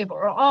slave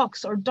or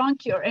ox or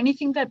donkey or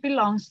anything that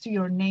belongs to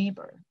your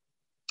neighbor.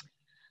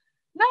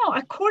 Now,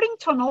 according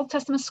to an Old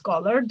Testament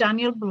scholar,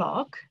 Daniel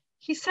Block,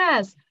 he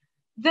says,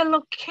 the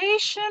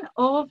location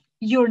of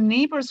your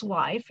neighbor's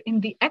wife in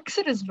the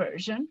Exodus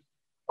version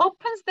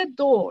opens the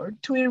door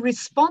to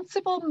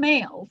irresponsible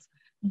males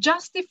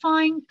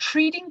justifying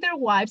treating their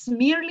wives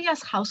merely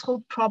as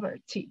household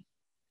property.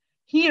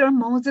 Here,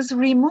 Moses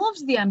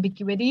removes the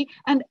ambiguity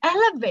and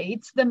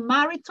elevates the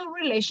marital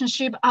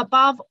relationship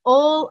above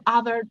all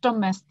other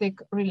domestic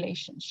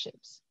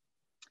relationships.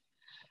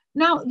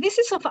 Now, this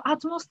is of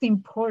utmost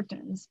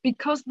importance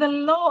because the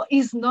law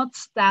is not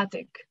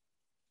static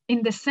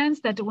in the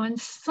sense that when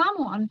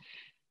someone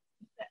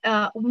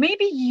may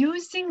be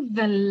using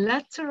the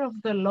letter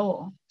of the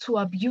law to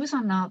abuse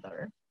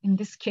another, in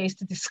this case,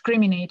 to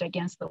discriminate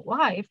against the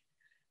wife,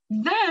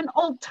 then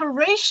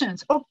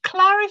alterations or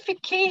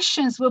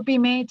clarifications will be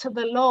made to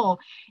the law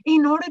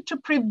in order to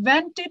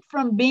prevent it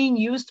from being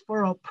used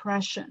for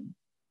oppression.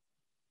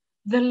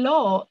 The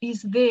law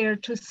is there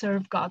to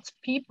serve God's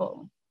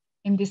people,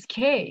 in this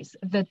case,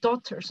 the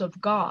daughters of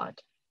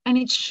God, and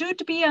it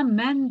should be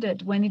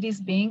amended when it is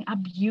being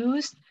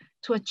abused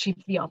to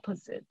achieve the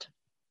opposite.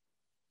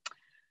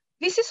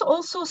 This is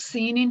also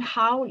seen in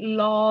how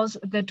laws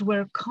that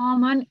were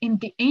common in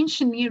the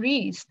ancient Near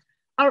East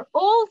are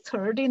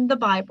altered in the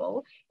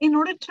Bible in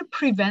order to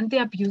prevent the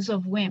abuse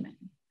of women.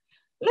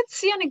 Let's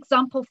see an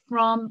example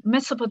from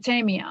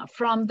Mesopotamia,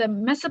 from the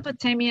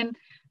Mesopotamian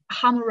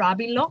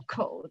Hammurabi Law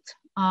Code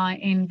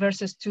in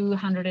verses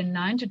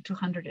 209 to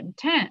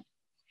 210,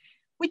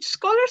 which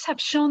scholars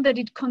have shown that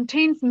it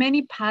contains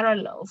many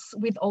parallels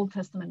with Old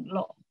Testament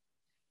law.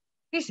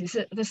 This is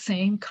the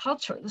same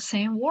culture, the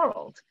same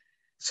world.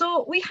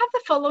 So we have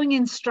the following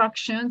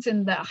instructions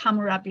in the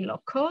Hammurabi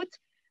Law Code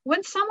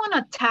when someone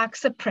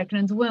attacks a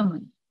pregnant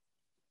woman.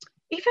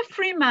 If a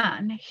free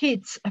man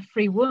hits a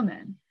free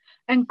woman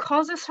and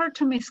causes her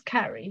to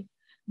miscarry,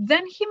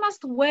 then he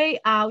must weigh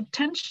out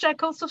 10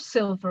 shekels of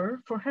silver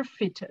for her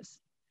fetus.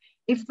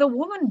 If the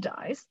woman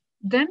dies,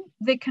 then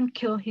they can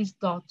kill his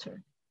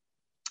daughter.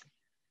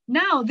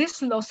 Now,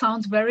 this law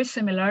sounds very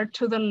similar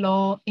to the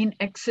law in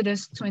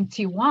Exodus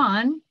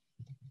 21,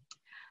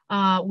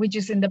 which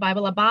is in the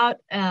Bible about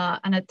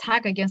an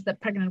attack against the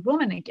pregnant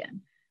woman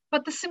again.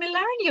 But the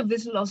similarity of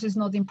these laws is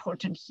not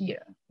important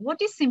here.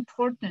 What is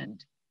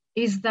important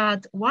is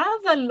that while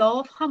the law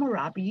of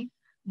Hammurabi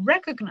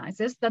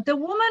recognizes that the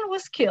woman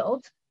was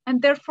killed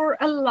and therefore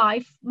a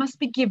life must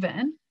be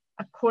given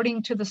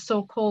according to the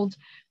so-called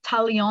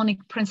talionic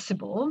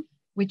principle,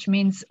 which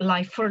means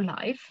life for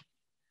life,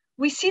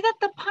 we see that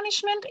the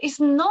punishment is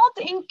not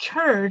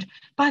incurred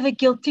by the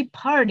guilty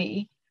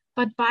party,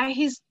 but by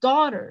his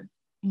daughter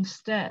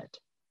instead.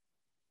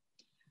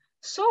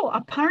 So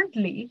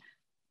apparently,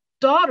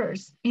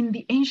 daughters in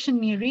the ancient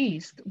Near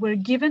East were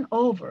given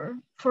over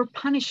for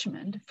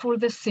punishment for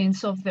the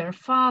sins of their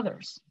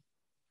fathers.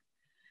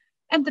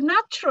 And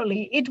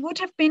naturally, it would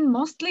have been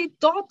mostly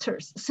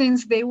daughters,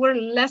 since they were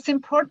less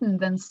important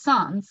than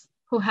sons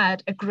who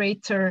had a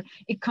greater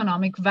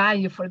economic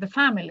value for the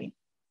family.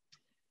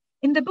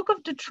 In the book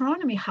of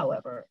Deuteronomy,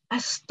 however, a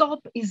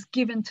stop is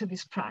given to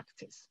this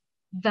practice,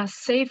 thus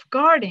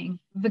safeguarding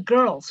the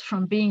girls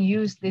from being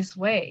used this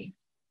way.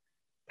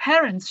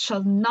 Parents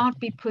shall not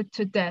be put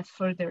to death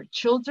for their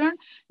children,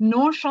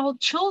 nor shall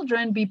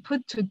children be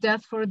put to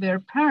death for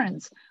their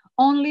parents.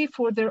 Only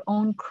for their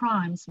own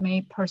crimes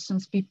may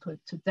persons be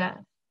put to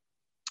death.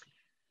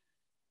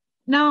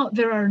 Now,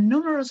 there are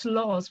numerous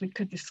laws we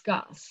could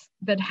discuss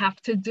that have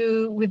to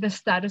do with the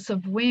status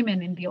of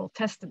women in the Old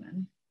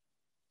Testament.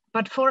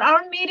 But for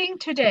our meeting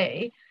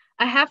today,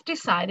 I have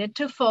decided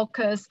to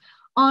focus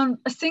on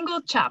a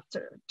single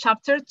chapter,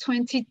 chapter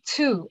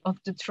 22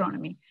 of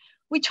Deuteronomy,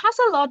 which has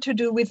a lot to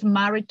do with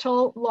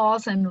marital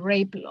laws and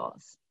rape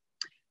laws.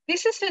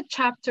 This is a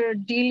chapter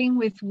dealing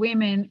with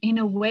women in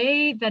a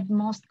way that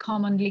most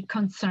commonly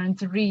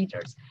concerns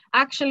readers.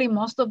 Actually,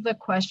 most of the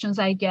questions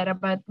I get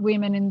about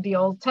women in the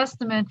Old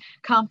Testament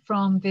come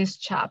from this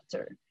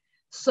chapter.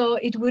 So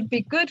it would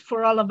be good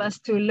for all of us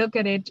to look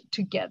at it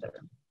together.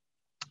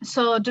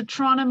 So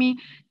Deuteronomy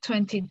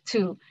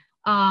 22,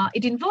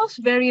 it involves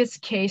various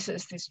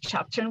cases, this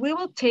chapter, and we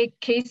will take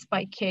case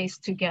by case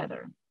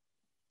together.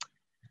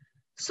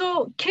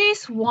 So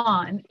case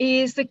one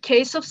is the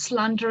case of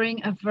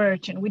slandering a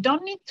virgin. We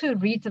don't need to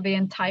read the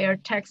entire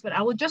text, but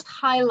I will just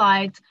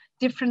highlight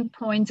different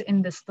points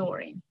in the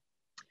story.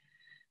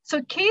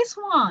 So case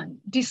one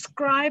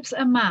describes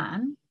a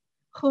man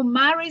who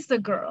marries the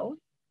girl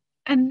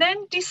and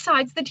then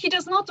decides that he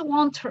does not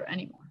want her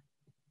anymore.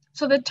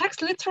 So the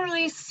text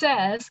literally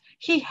says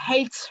he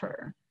hates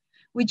her,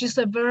 which is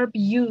a verb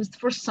used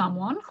for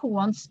someone who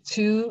wants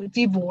to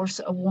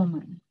divorce a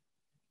woman.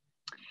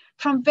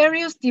 From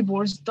various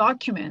divorce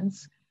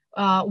documents,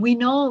 we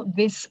know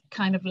this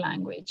kind of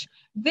language.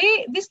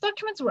 These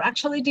documents were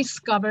actually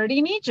discovered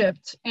in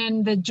Egypt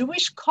and the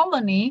Jewish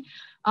colony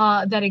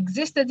that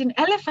existed in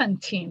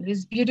Elephantine,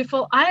 this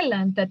beautiful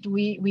island that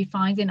we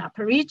find in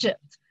Upper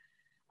Egypt.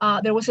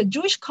 There was a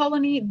Jewish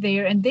colony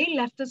there, and they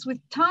left us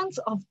with tons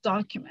of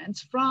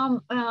documents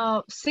from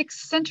 6th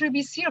century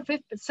BC or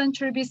 5th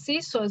century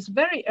BC, so it's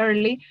very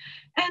early,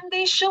 and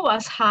they show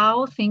us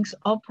how things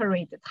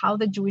operated, how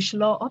the Jewish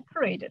law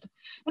operated.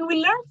 And we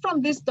learned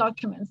from these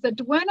documents that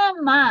when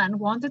a man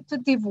wanted to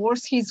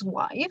divorce his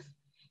wife,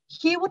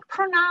 he would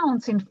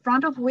pronounce in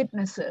front of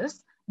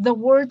witnesses the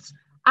words,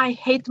 "I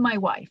hate my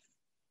wife,"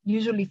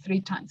 usually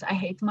 3 times. "I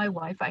hate my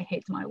wife, I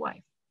hate my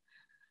wife."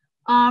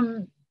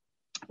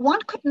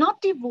 One could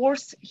not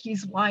divorce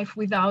his wife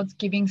without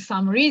giving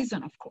some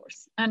reason, of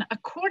course. And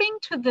according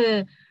to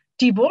the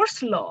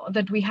divorce law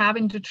that we have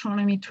in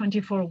Deuteronomy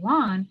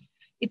 24:1,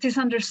 it is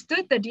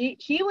understood that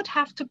he would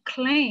have to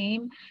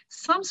claim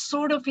some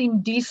sort of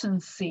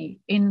indecency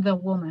in the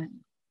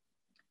woman.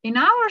 In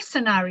our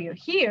scenario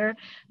here,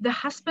 the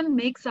husband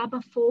makes up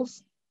a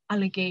false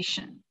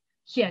allegation.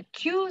 He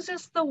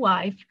accuses the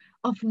wife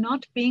of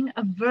not being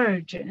a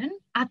virgin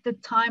at the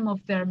time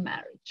of their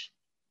marriage.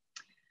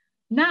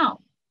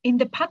 Now, in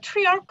the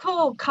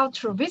patriarchal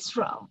culture of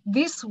Israel,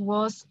 this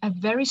was a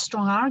very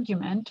strong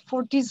argument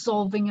for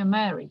dissolving a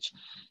marriage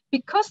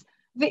because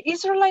the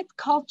Israelite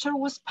culture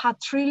was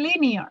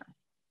patrilinear.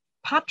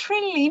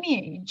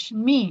 Patrilineage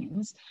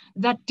means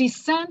that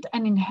descent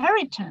and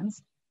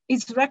inheritance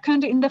is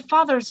reckoned in the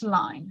father's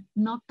line,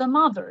 not the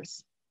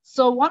mother's.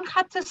 So one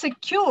had to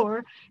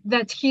secure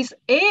that his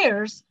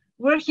heirs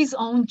were his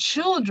own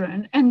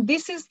children, and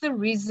this is the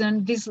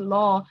reason this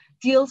law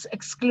deals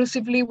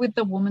exclusively with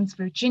the woman's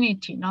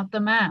virginity, not the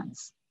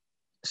man's.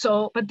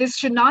 So, but this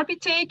should not be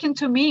taken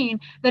to mean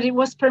that it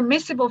was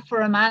permissible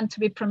for a man to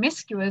be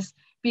promiscuous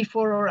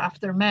before or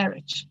after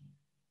marriage.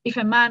 If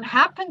a man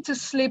happened to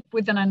sleep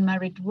with an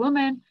unmarried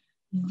woman,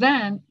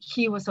 then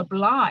he was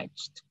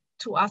obliged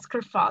to ask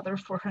her father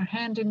for her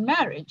hand in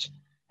marriage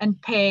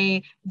and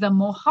pay the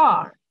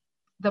mohar.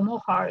 The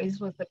mohar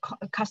was the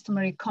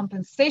customary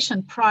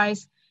compensation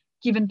price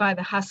given by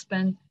the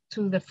husband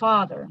to the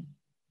father.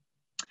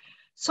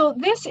 So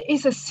this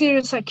is a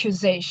serious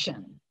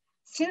accusation,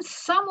 since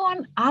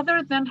someone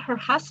other than her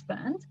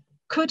husband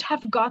could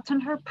have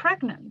gotten her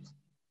pregnant.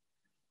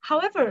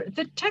 However,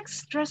 the text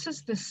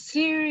stresses the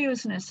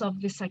seriousness of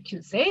this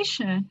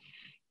accusation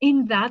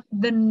in that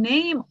the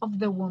name of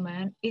the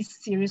woman is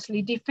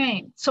seriously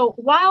defamed. So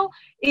while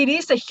it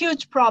is a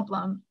huge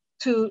problem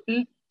to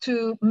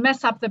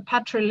mess up the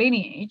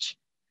patrilineage,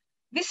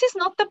 This is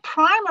not the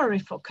primary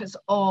focus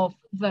of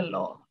the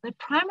law. The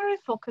primary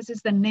focus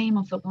is the name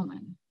of the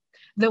woman.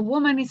 The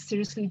woman is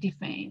seriously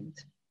defamed.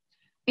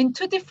 In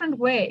two different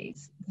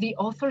ways, the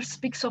author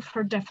speaks of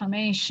her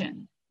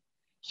defamation.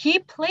 He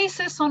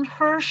places on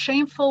her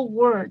shameful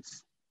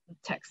words, the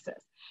text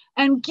says,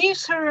 and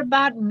gives her a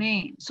bad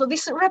name. So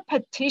this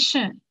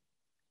repetition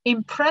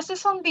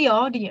impresses on the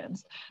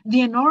audience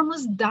the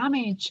enormous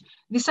damage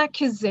this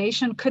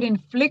accusation could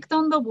inflict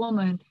on the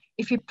woman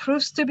if it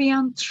proves to be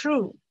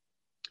untrue.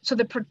 So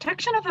the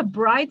protection of a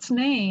bride's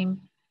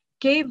name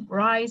gave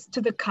rise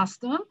to the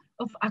custom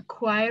of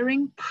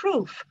acquiring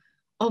proof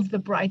of the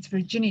bride's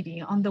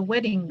virginity on the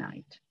wedding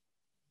night.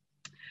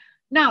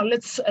 Now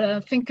let's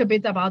think a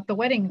bit about the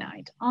wedding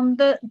night. On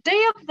the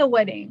day of the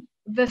wedding,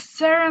 the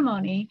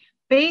ceremony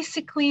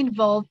basically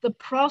involved the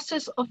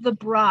process of the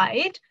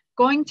bride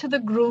going to the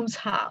groom's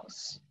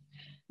house.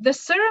 The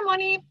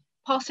ceremony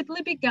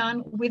possibly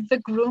began with the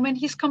groom and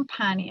his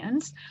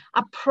companions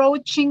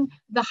approaching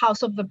the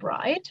house of the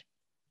bride,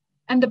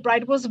 and the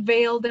bride was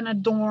veiled and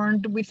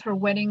adorned with her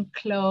wedding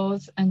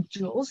clothes and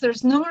jewels.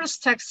 There's numerous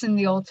texts in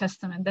the Old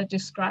Testament that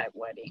describe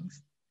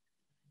weddings.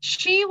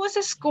 She was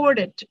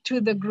escorted to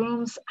the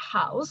groom's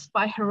house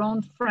by her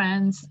own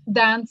friends,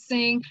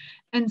 dancing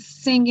and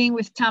singing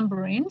with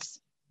tambourines.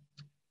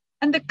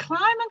 And the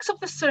climax of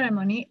the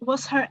ceremony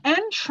was her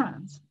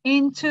entrance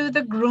into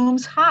the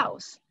groom's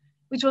house,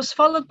 which was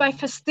followed by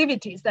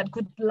festivities that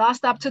could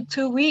last up to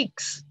 2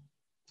 weeks.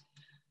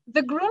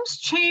 The groom's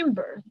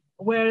chamber,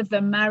 where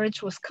the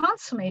marriage was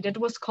consummated,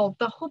 was called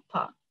the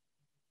huppah.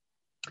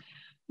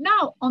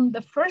 Now, on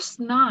the first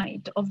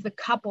night of the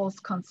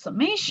couple's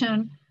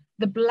consummation,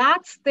 the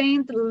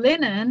blood-stained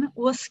linen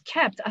was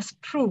kept as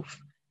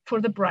proof for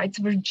the bride's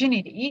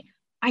virginity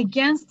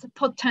against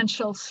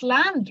potential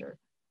slander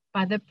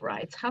by the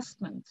bride's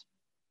husband.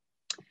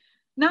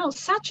 Now,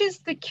 such is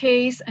the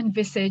case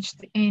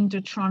envisaged in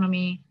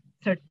Deuteronomy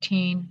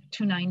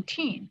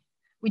 13-19,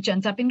 which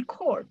ends up in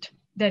court,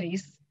 that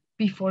is,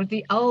 before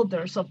the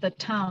elders of the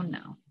town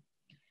now.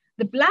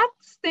 The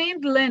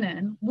blood-stained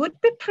linen would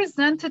be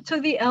presented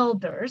to the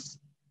elders,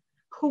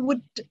 who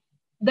would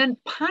then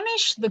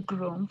punish the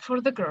groom for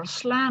the girl's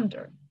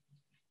slander.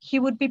 He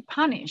would be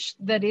punished,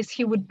 that is,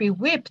 he would be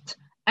whipped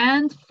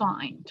and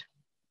fined.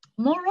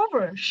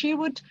 Moreover, she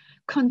would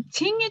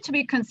continue to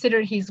be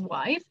considered his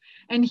wife,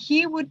 and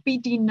he would be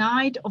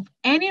denied of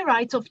any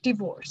rights of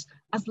divorce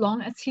as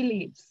long as he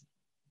lives.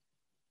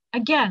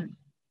 Again,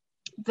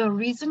 the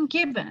reason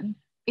given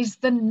is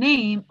the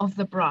name of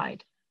the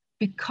bride,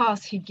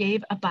 because he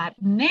gave a bad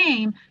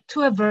name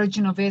to a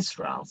virgin of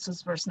Israel,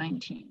 says verse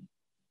 19.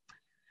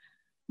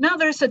 Now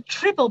there's a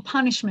triple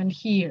punishment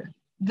here.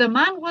 The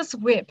man was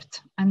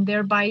whipped and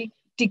thereby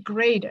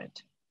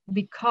degraded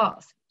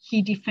because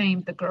he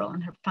defamed the girl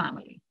and her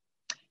family.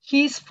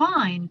 He is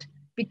fined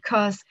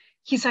because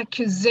his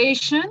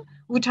accusation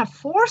would have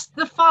forced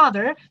the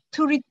father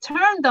to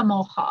return the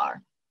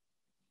mohar.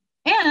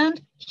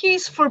 And he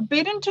is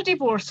forbidden to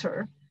divorce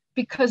her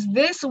because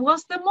this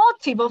was the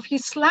motive of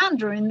his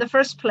slander in the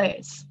first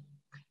place.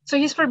 So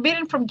he's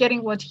forbidden from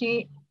getting what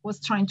he was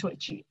trying to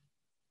achieve.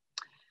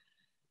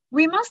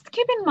 We must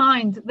keep in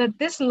mind that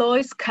this law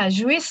is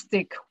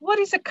casuistic. What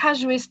is a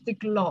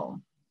casuistic law?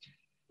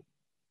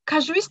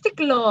 Casuistic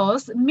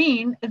laws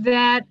mean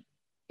that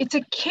it's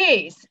a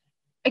case.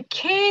 A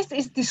case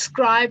is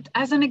described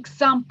as an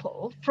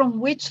example from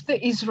which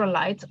the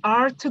Israelites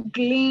are to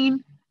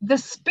glean the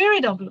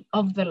spirit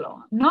of the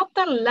law, not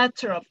the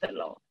letter of the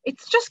law.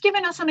 It's just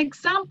given as an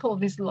example,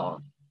 this law.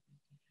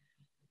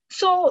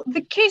 So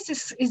the case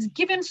is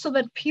given so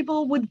that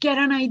people would get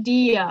an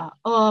idea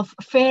of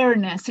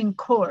fairness in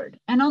court.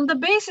 And on the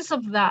basis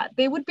of that,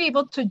 they would be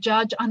able to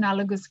judge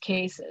analogous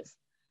cases.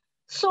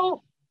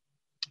 So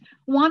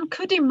one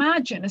could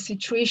imagine a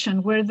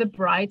situation where the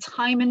bride's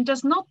hymen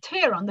does not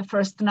tear on the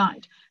first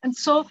night. And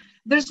so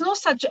there's no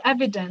such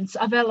evidence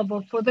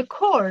available for the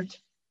court.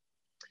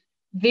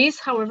 This,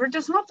 however,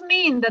 does not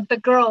mean that the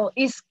girl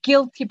is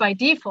guilty by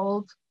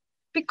default,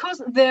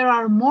 because there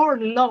are more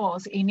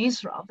laws in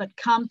Israel that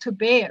come to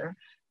bear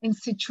in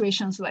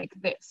situations like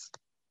this.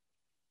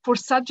 For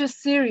such a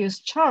serious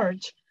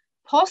charge,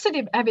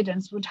 positive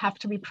evidence would have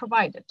to be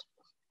provided,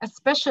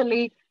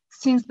 especially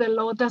since the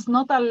law does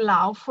not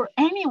allow for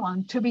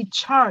anyone to be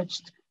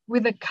charged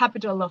with a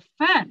capital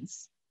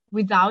offense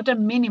without a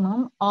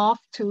minimum of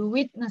 2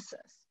 witnesses.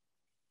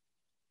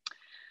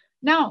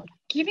 Now,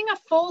 giving a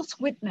false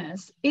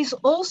witness is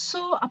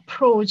also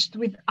approached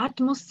with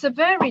utmost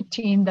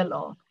severity in the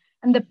law,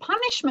 and the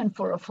punishment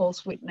for a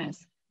false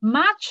witness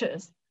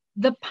matches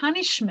the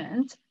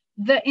punishment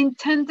the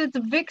intended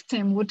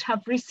victim would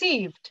have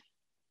received.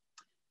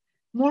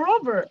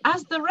 Moreover,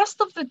 as the rest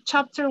of the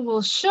chapter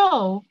will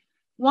show,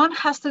 one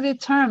has to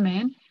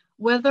determine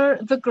whether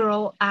the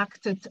girl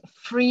acted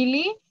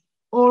freely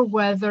or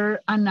whether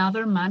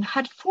another man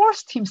had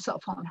forced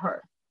himself on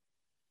her.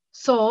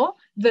 So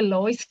the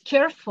law is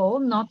careful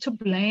not to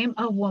blame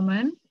a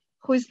woman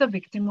who is the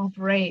victim of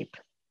rape.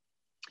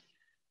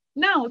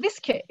 Now, this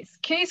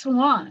case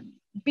 1,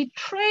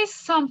 betrays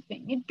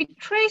something. It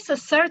betrays a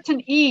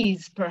certain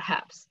ease,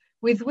 perhaps,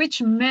 with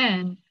which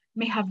men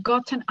may have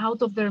gotten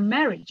out of their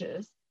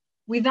marriages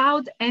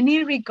without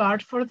any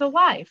regard for the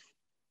wife.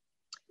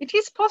 It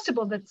is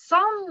possible that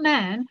some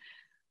men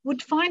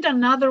would find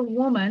another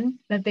woman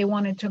that they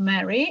wanted to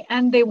marry,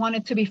 and they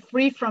wanted to be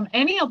free from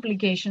any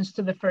obligations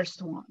to the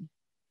first one.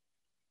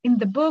 In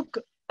the book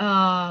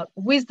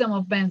Wisdom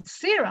of Ben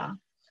Sira,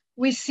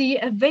 we see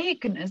a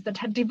vagueness that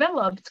had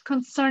developed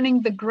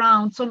concerning the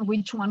grounds on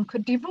which one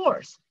could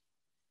divorce.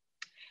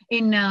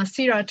 In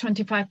Sira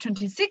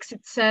 25:26,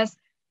 it says,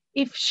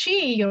 if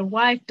she, your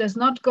wife, does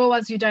not go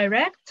as you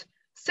direct,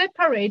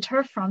 separate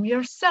her from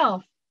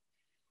yourself.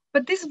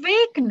 But this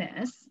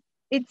vagueness,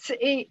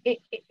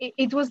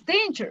 it was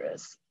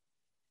dangerous.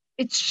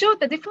 It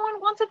showed that if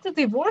one wanted to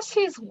divorce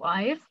his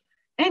wife,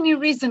 any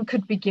reason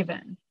could be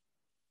given.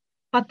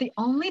 But the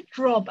only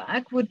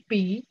drawback would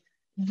be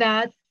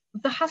that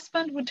the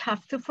husband would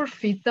have to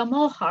forfeit the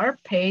mohar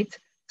paid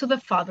to the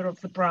father of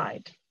the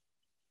bride.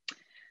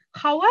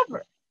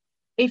 However,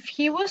 if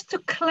he was to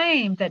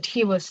claim that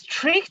he was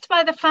tricked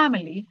by the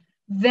family,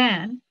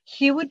 then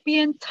he would be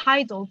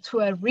entitled to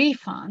a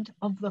refund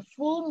of the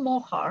full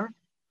mohar,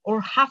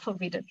 or half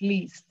of it at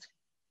least.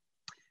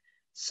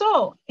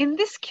 So in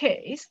this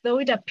case, though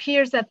it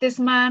appears that this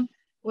man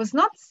was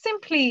not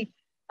simply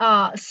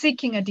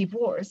seeking a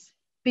divorce,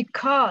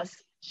 because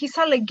his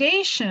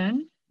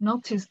allegation,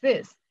 notice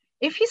this,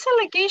 if his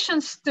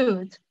allegation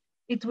stood,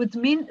 it would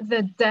mean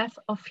the death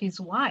of his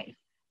wife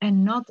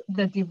and not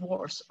the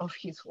divorce of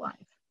his wife.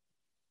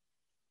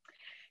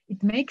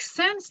 It makes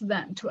sense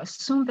then to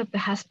assume that the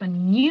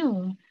husband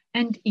knew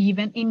and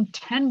even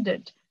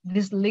intended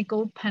this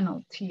legal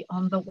penalty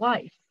on the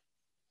wife.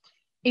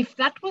 If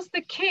that was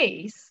the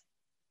case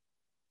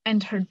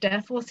and her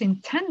death was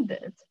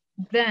intended,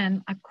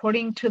 then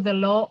according to the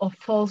law of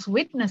false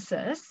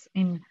witnesses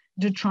in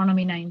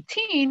Deuteronomy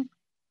 19,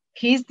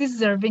 he is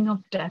deserving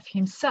of death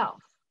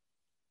himself.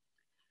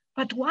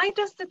 But why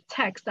does the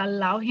text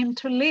allow him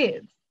to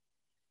live?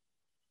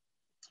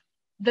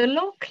 The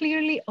law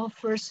clearly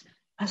offers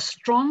a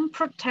strong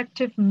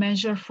protective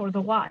measure for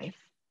the wife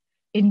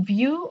in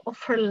view of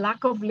her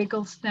lack of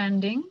legal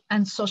standing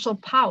and social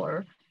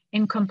power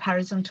in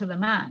comparison to the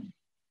man.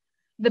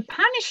 The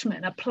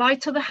punishment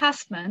applied to the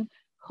husband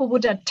who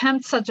would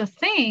attempt such a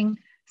thing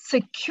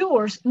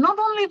secures not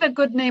only the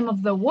good name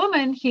of the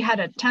woman he had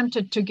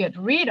attempted to get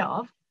rid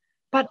of,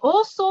 but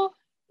also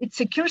it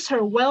secures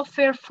her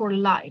welfare for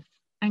life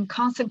and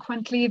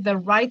consequently the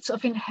rights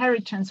of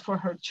inheritance for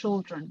her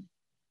children.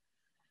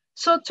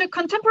 So to a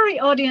contemporary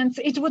audience,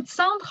 it would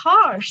sound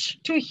harsh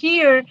to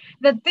hear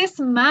that this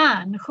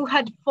man who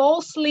had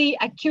falsely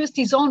accused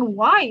his own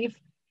wife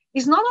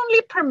is not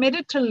only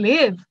permitted to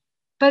live,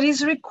 but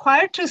is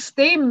required to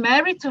stay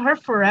married to her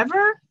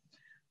forever.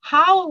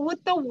 How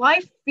would the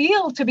wife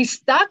feel to be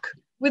stuck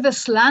with a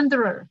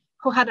slanderer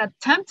who had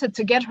attempted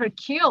to get her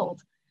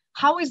killed?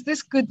 How is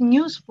this good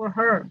news for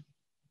her?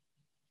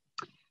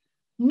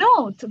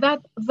 Note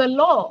that the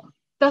law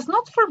does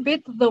not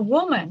forbid the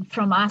woman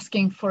from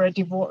asking for a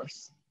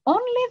divorce.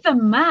 Only the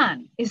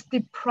man is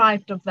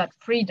deprived of that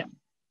freedom.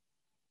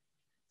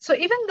 So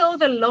even though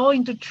the law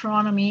in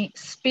Deuteronomy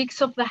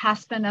speaks of the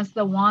husband as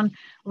the one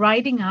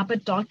writing up a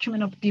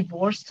document of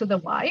divorce to the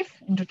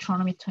wife in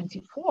Deuteronomy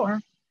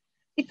 24,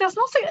 it does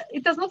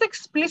not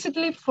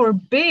explicitly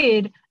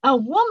forbid a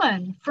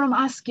woman from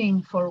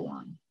asking for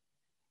one.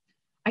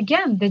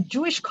 Again, the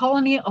Jewish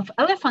colony of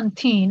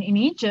Elephantine in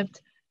Egypt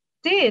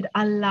did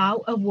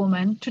allow a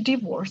woman to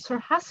divorce her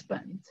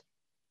husband.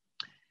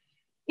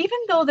 Even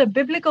though the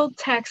biblical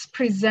text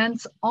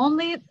presents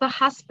only the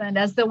husband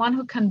as the one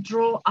who can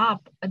draw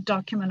up a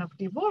document of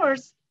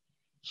divorce,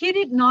 he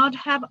did not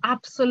have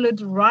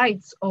absolute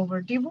rights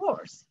over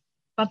divorce,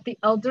 but the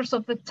elders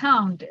of the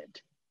town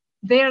did.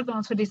 They are the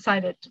ones who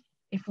decided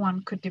if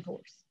one could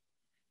divorce.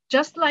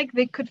 Just like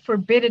they could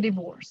forbid a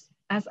divorce,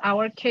 as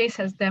our case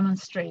has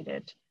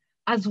demonstrated,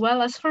 as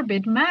well as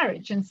forbid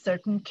marriage in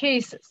certain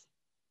cases.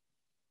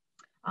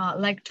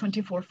 Like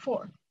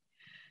 24:4.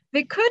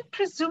 They could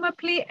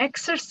presumably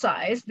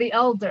exercise, the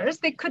elders,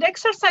 they could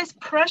exercise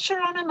pressure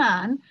on a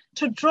man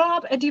to draw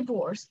up a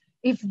divorce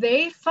if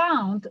they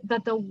found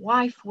that the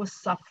wife was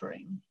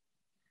suffering.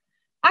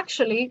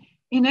 Actually,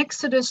 in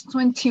Exodus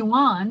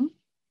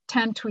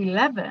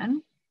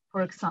 21:10-11,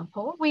 for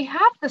example, we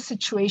have the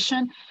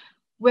situation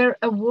where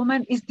a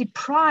woman is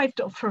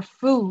deprived of her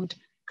food,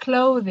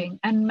 clothing,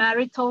 and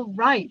marital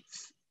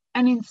rights.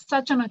 And in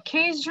such an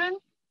occasion,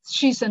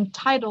 she's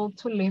entitled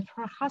to leave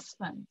her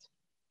husband.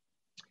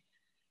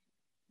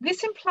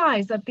 This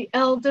implies that the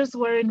elders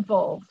were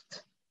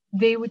involved.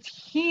 They would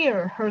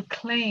hear her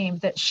claim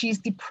that she's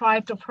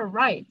deprived of her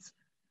rights,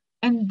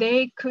 and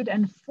they could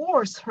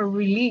enforce her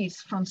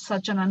release from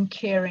such an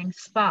uncaring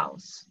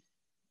spouse.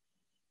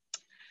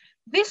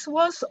 This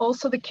was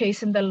also the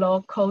case in the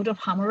law code of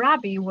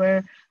Hammurabi,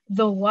 where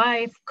the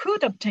wife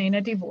could obtain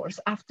a divorce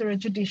after a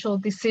judicial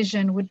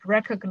decision would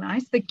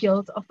recognize the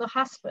guilt of the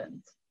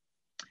husband.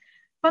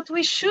 But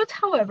we should,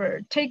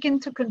 however, take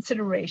into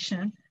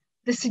consideration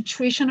the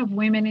situation of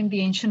women in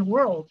the ancient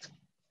world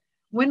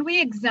when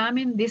we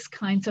examine these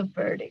kinds of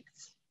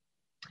verdicts.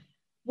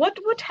 What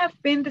would have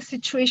been the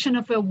situation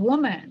of a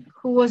woman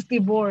who was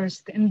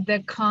divorced in the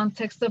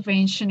context of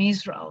ancient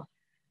Israel?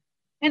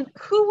 And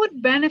who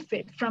would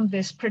benefit from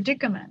this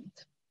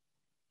predicament?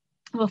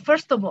 Well,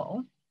 first of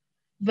all,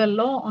 the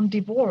law on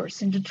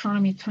divorce in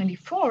Deuteronomy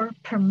 24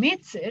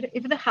 permits it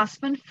if the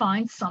husband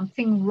finds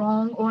something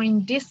wrong or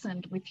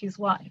indecent with his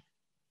wife.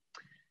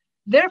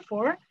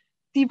 Therefore,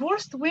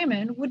 divorced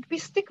women would be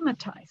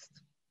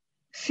stigmatized,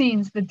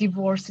 since the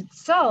divorce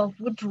itself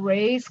would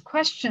raise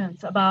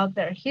questions about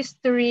their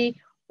history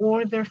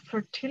or their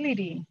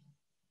fertility.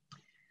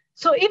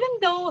 So even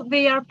though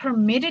they are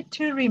permitted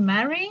to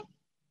remarry,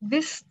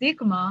 this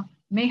stigma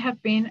may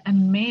have been a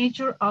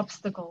major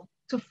obstacle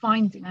to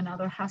finding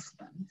another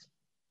husband.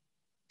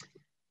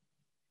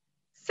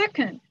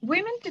 Second,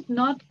 women did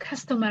not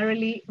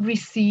customarily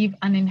receive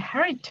an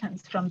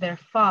inheritance from their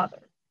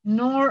father,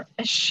 nor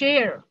a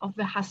share of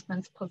the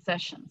husband's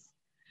possessions.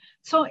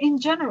 So in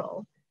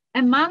general,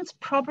 a man's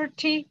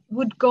property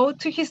would go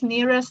to his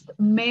nearest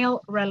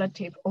male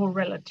relative or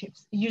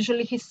relatives,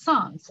 usually his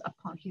sons,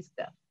 upon his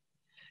death.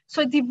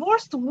 So a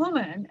divorced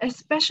woman,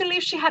 especially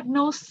if she had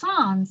no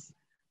sons,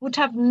 would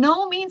have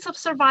no means of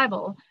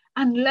survival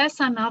unless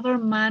another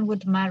man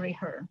would marry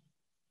her.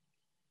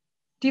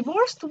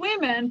 Divorced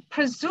women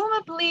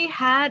presumably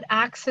had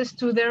access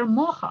to their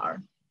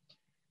mohar.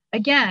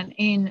 Again,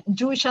 in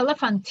Jewish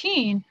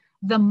Elephantine,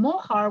 the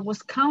mohar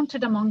was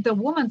counted among the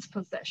woman's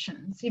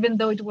possessions, even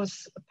though it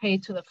was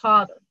paid to the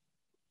father.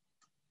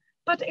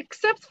 But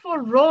except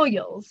for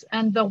royals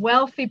and the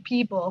wealthy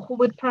people who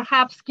would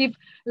perhaps give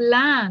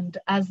land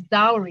as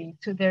dowry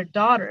to their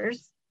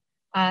daughters,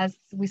 as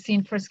we see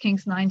in 1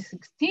 Kings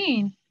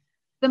 9:16,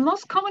 the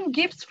most common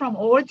gifts from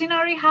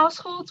ordinary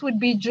households would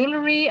be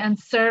jewelry and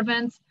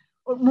servants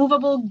or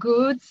movable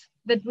goods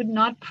that would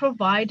not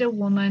provide a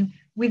woman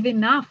with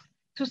enough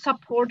to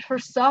support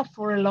herself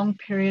for a long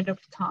period of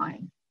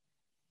time.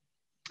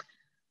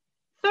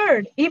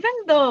 Third, even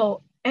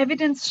though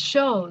evidence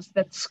shows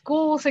that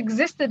schools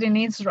existed in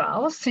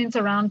Israel since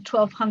around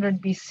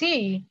 1200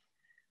 BC,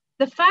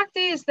 the fact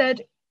is that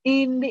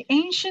in the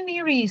ancient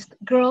Near East,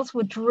 girls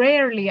would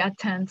rarely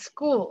attend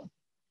school.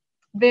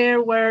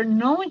 There were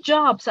no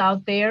jobs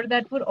out there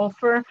that would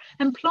offer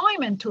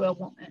employment to a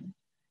woman,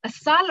 a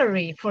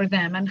salary for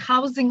them, and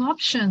housing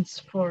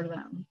options for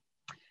them.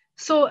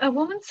 So a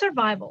woman's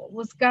survival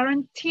was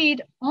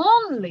guaranteed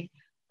only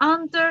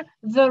under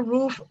the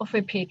roof of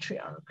a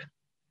patriarch,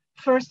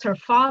 first her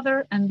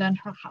father and then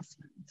her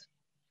husband.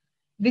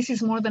 This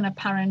is more than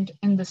apparent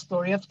in the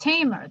story of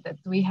Tamar that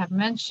we have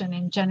mentioned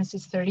in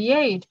Genesis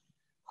 38,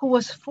 who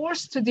was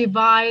forced to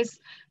devise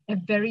a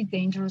very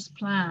dangerous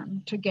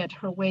plan to get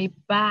her way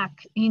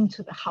back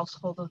into the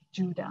household of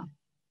Judah.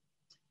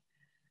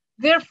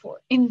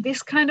 Therefore, in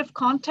this kind of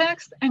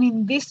context and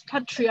in this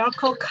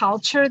patriarchal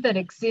culture that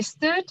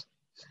existed,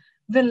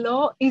 the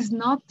law is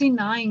not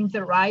denying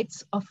the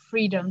rights of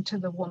freedom to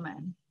the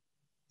woman.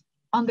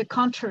 On the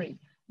contrary,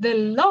 the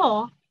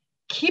law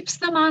keeps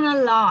the man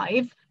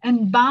alive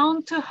and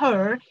bound to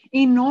her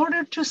in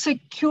order to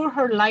secure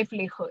her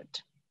livelihood.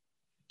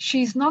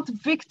 She is not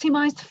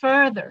victimized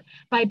further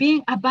by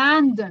being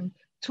abandoned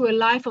to a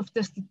life of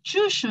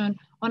destitution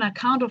on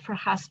account of her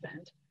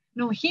husband.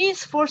 No, he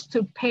is forced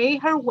to pay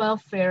her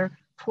welfare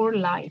for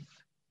life.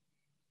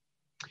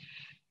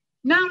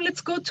 Now let's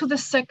go to the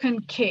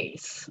second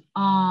case.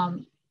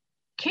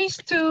 Case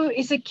 2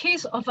 is a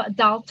case of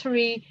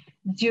adultery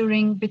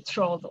during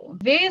betrothal.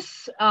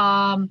 This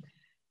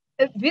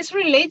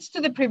relates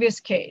to the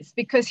previous case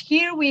because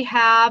here we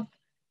have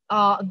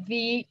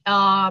the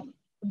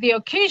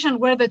occasion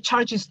where the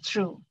charge is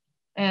true,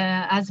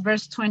 as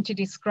verse 20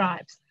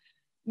 describes,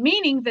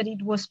 meaning that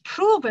it was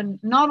proven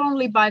not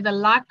only by the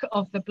lack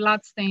of the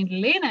bloodstained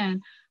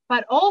linen,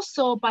 but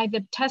also by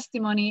the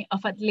testimony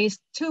of at least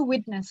 2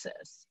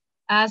 witnesses,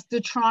 as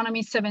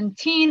Deuteronomy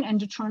 17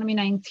 and Deuteronomy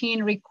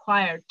 19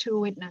 required 2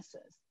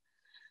 witnesses.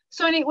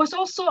 So, and it was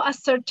also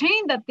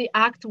ascertained that the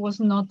act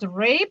was not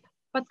rape,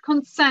 but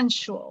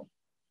consensual.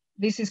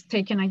 This is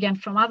taken again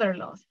from other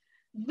laws.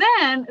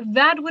 Then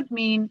that would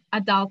mean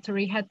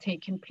adultery had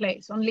taken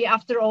place. Only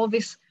after all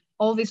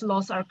these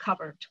laws are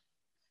covered.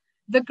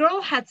 The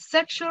girl had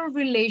sexual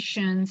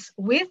relations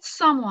with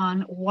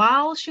someone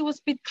while she was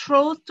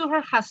betrothed to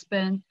her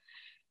husband,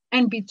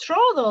 and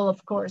betrothal,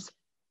 of course,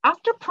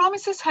 after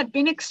promises had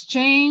been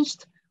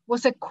exchanged,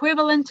 was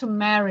equivalent to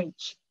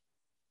marriage.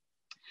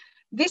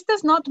 This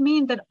does not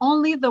mean that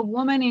only the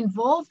woman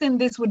involved in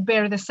this would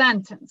bear the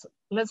sentence.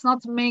 Let's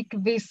not make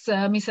this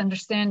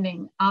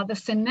misunderstanding. The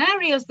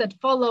scenarios that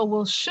follow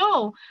will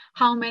show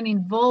how men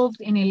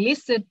involved in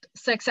illicit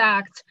sex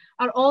acts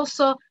are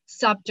also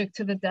subject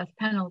to the death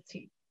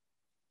penalty.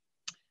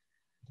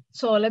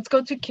 So let's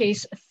go to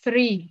case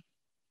 3.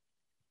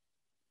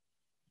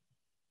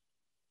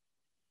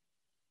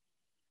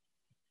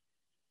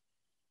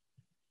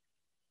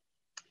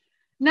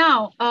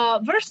 Now,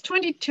 verse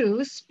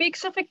 22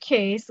 speaks of a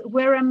case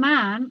where a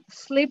man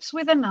sleeps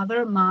with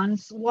another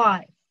man's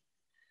wife.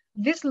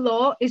 This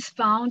law is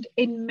found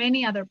in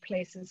many other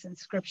places in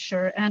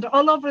scripture and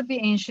all over the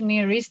ancient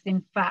Near East,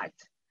 in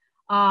fact.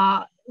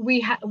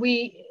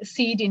 We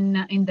see it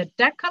in the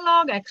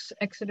Decalogue,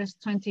 Exodus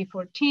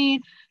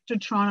 20:14,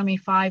 Deuteronomy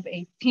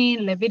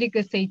 5:18,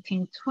 Leviticus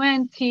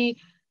 18:20,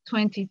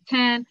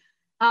 20:10.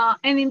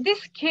 And in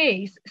this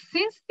case,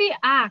 since the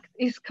act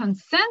is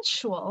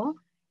consensual,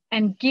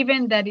 and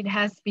given that it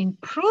has been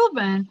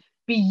proven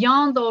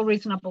beyond all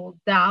reasonable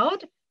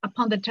doubt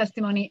upon the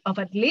testimony of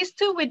at least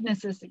 2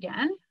 witnesses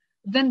again,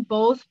 then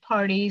both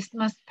parties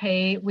must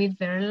pay with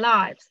their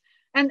lives.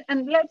 And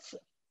let's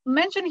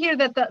mention here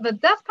that the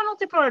death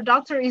penalty for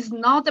adultery is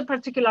not a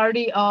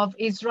particularity of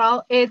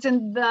Israel. It's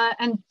in the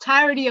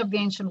entirety of the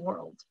ancient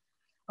world.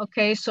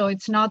 Okay, so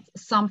it's not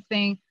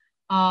something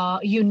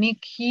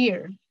unique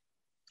here.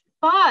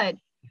 But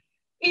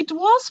it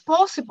was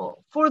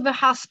possible for the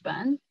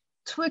husband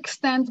to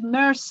extend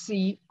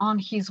mercy on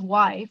his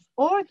wife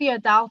or the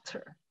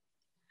adulterer.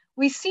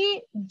 We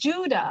see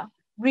Judah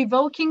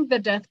revoking the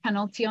death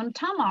penalty on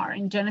Tamar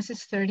in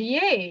Genesis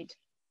 38,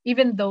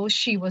 even though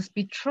she was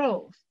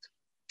betrothed.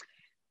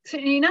 So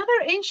in other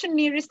ancient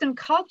Near Eastern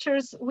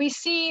cultures, we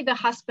see the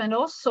husband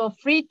also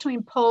free to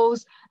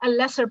impose a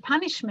lesser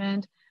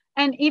punishment.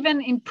 And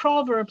even in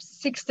Proverbs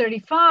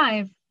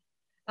 6:35,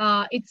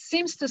 it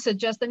seems to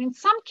suggest that in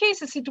some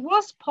cases it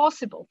was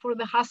possible for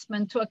the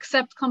husband to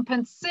accept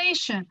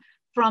compensation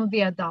from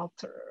the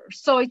adulterer.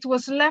 So it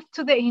was left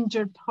to the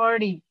injured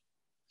party.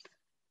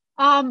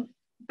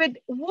 But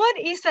what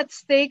is at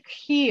stake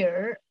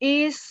here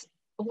is,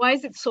 why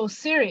is it so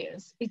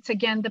serious? It's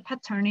again the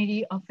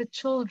paternity of the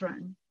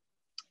children.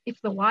 If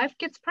the wife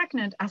gets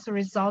pregnant as a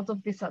result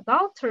of this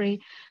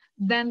adultery,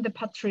 then the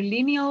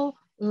patrilineal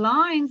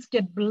lines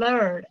get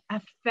blurred,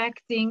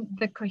 affecting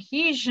the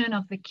cohesion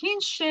of the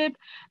kinship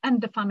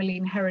and the family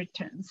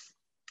inheritance.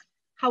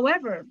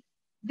 However,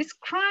 this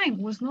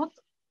crime was not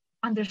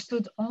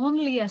understood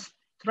only as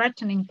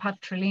threatening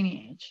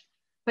patrilineage,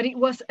 but it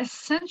was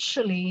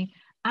essentially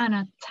an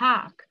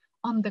attack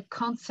on the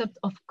concept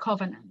of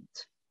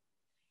covenant,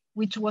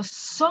 which was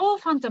so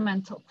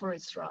fundamental for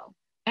Israel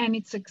and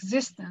its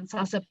existence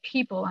as a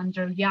people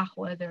under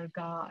Yahweh, their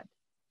God.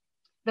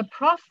 The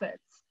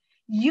prophets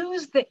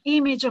used the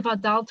image of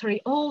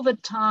adultery all the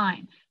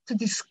time to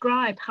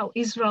describe how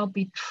Israel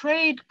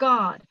betrayed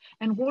God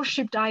and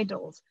worshipped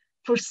idols,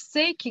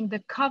 forsaking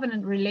the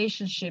covenant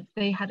relationship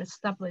they had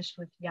established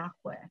with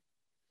Yahweh.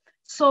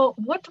 So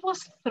what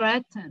was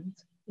threatened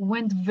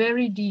went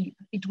very deep.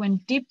 It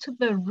went deep to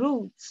the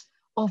roots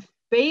of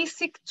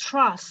basic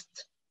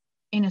trust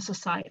in a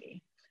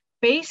society.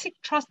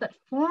 Basic trust that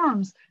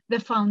forms the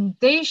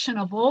foundation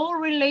of all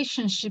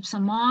relationships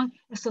among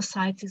a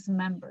society's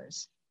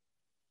members.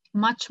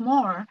 Much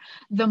more,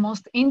 the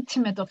most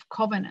intimate of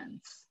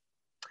covenants.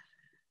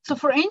 So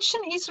for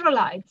ancient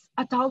Israelites,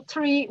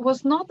 adultery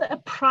was not a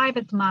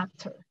private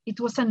matter. It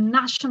was a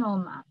national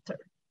matter.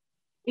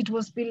 It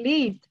was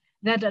believed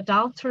that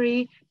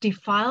adultery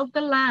defiled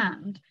the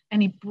land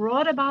and it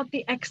brought about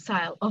the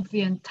exile of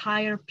the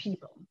entire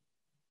people.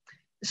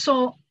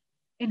 So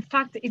in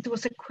fact, it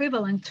was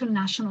equivalent to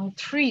national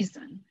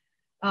treason.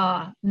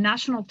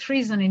 National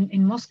treason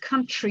in most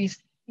countries,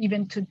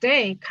 even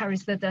today,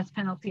 carries the death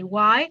penalty.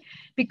 Why?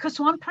 Because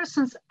one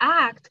person's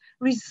act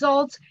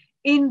results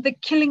in the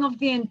killing of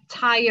the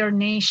entire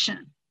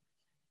nation.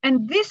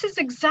 And this is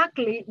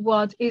exactly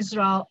what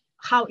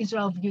how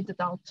Israel viewed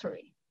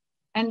adultery.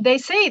 And they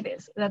say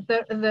this, that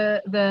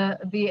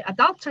the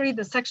adultery,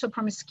 the sexual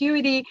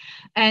promiscuity,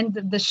 and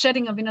the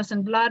shedding of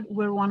innocent blood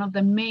were one of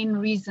the main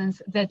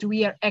reasons that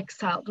we are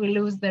exiled. We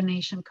lose the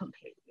nation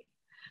completely.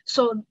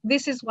 So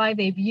this is why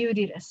they viewed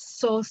it as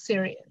so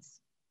serious,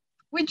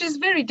 which is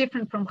very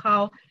different from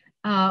how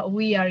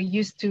we are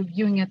used to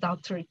viewing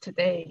adultery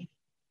today.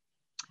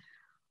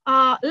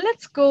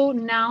 Let's go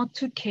now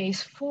to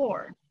case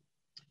 4.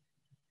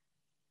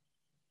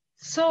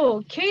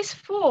 So case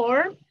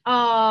 4,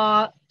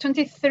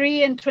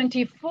 23 and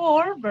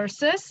 24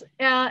 verses,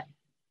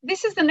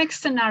 this is the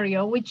next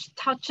scenario which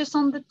touches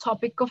on the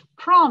topic of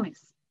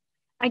promise.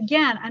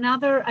 Again,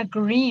 another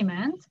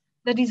agreement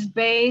that is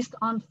based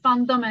on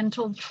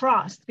fundamental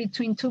trust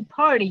between 2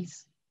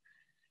 parties.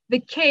 The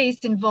case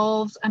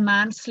involves a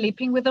man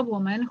sleeping with a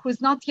woman who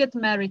is not yet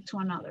married to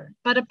another,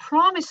 but a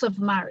promise of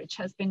marriage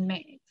has been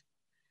made.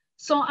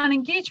 So an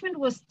engagement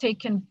was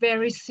taken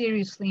very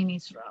seriously in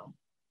Israel.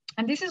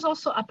 And this is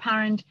also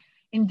apparent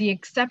in the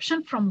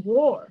exception from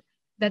war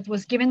that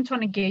was given to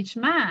an engaged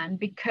man,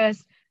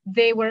 because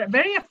they were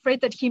very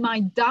afraid that he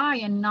might die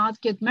and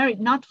not get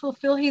married, not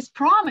fulfill his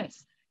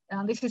promise.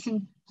 This is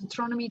in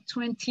Deuteronomy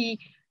 20,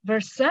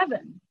 verse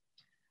 7.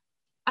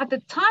 At the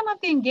time of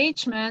the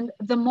engagement,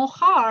 the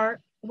mohar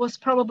was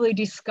probably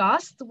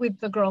discussed with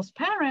the girl's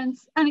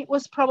parents, and it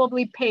was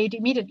probably paid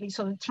immediately.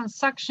 So the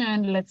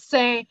transaction, let's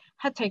say,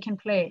 had taken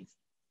place.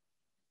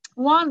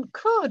 One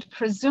could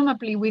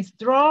presumably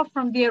withdraw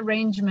from the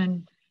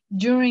arrangement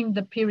during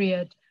the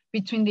period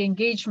between the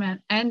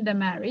engagement and the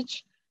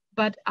marriage,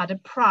 but at a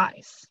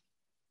price.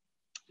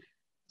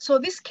 So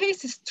this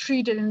case is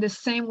treated in the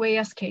same way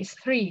as case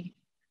 3.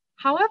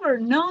 However,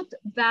 note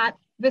that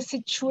the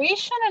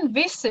situation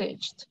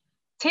envisaged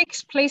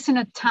takes place in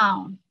a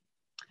town.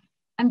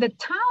 And the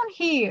town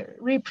here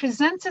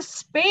represents a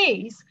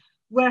space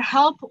where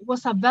help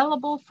was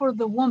available for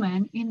the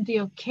woman in the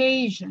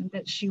occasion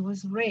that she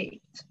was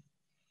raped.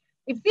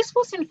 If this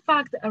was in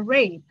fact a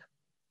rape,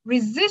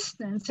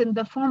 resistance in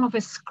the form of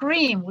a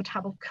scream would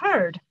have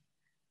occurred,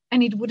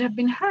 and it would have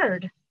been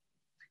heard.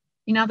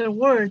 In other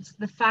words,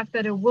 the fact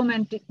that a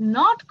woman did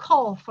not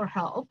call for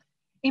help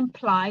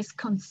implies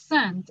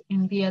consent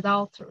in the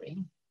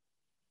adultery.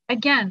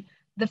 Again,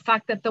 the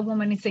fact that the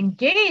woman is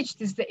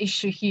engaged is the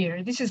issue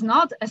here. This is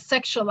not a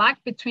sexual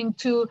act between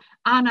two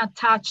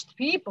unattached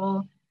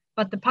people,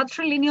 but the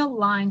patrilineal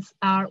lines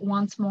are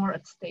once more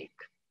at stake.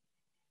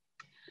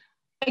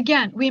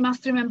 Again, we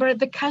must remember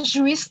the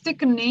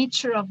casuistic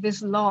nature of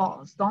these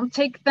laws. Don't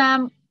take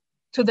them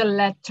to the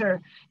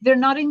letter. They're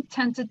not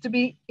intended to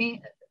be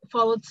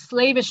followed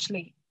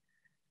slavishly.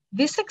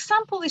 This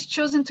example is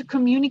chosen to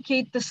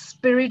communicate the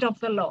spirit of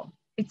the law.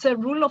 It's a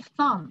rule of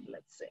thumb,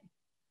 let's say.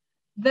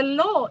 The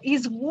law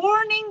is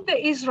warning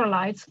the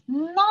Israelites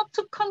not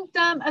to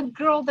condemn a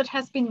girl that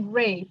has been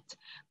raped,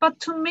 but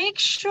to make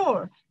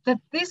sure that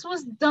this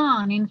was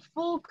done in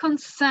full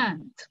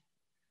consent.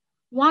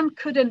 One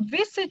could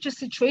envisage a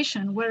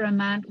situation where a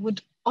man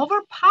would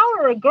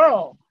overpower a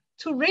girl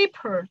to rape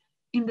her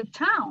in the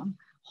town,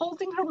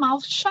 holding her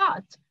mouth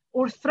shut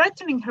or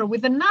threatening her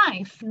with a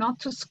knife not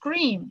to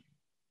scream.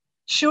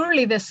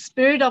 Surely the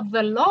spirit of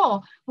the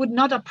law would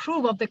not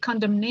approve of the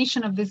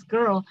condemnation of this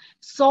girl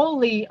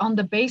solely on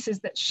the basis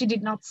that she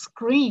did not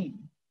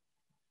scream.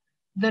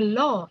 The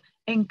law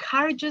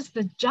encourages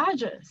the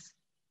judges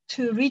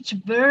to reach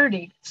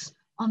verdicts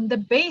on the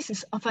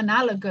basis of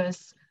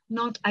analogous,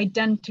 not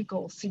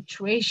identical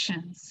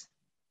situations.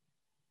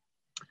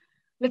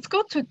 Let's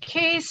go to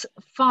case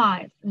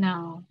 5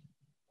 now,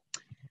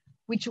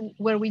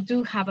 where we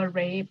do have a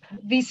rape.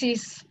 This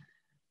is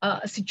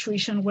a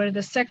situation where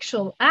the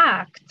sexual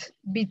act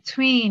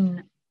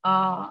between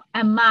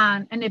a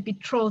man and a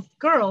betrothed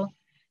girl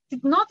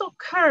did not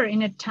occur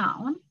in a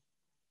town,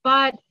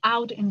 but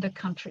out in the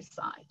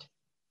countryside.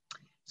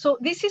 So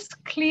this is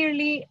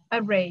clearly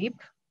a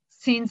rape,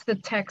 since the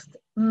text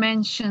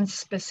mentions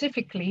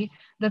specifically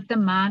that the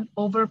man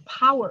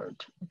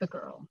overpowered the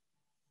girl.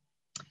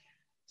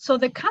 So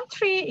the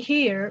country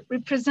here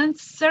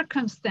represents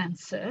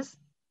circumstances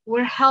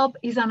where help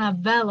is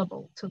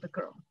unavailable to the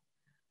girl,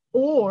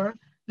 or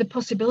the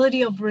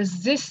possibility of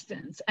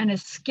resistance and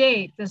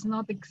escape does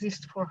not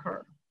exist for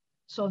her.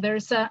 So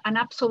there's an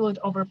absolute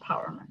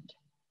overpowerment.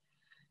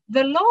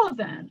 The law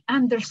then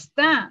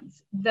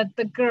understands that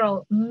the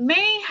girl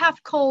may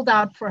have called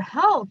out for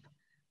help,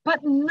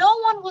 but no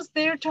one was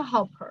there to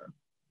help her.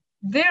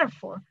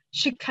 Therefore,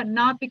 she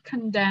cannot be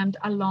condemned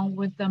along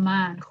with the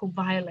man who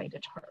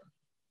violated her.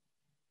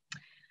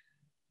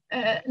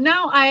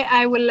 Now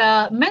I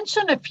will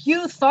mention a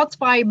few thoughts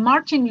by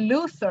Martin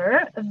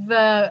Luther,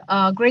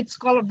 the great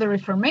scholar of the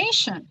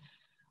Reformation,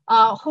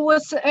 who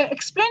was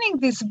explaining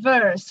this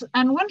verse.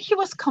 And when he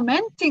was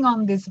commenting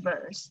on this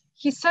verse,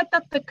 he said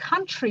that the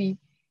country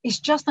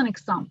is just an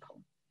example.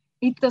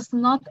 It does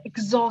not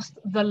exhaust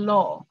the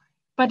law,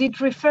 but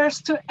it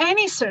refers to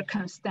any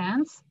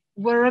circumstance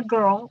where a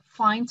girl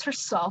finds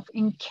herself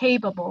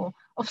incapable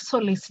of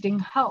soliciting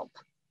help.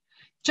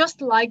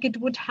 Just like it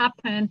would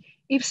happen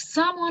if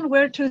someone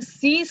were to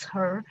seize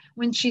her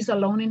when she's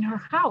alone in her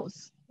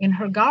house, in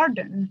her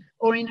garden,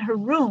 or in her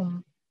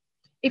room.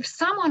 If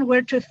someone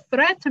were to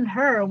threaten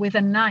her with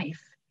a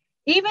knife,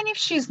 even if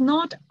she's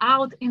not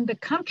out in the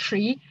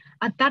country,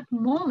 at that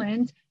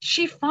moment,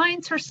 she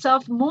finds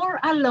herself more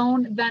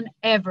alone than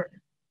ever.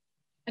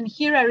 And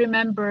here I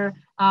remember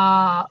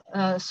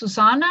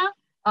Susanna,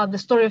 the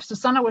story of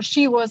Susanna, where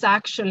she was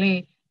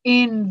actually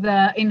in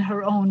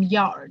her own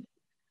yard,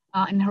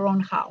 in her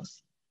own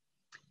house.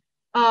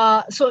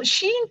 So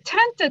she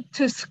intended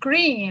to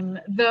scream,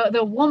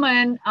 the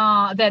woman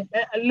that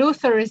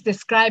Luther is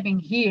describing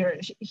here.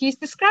 He's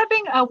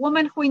describing a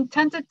woman who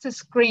intended to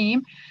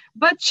scream,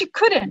 but she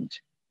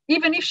couldn't,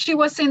 even if she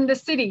was in the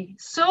city.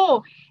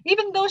 So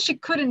even though she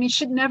couldn't, it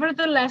should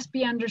nevertheless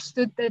be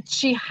understood that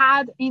she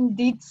had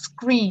indeed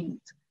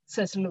screamed,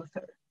 says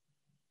Luther.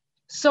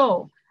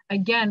 So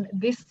again,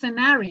 this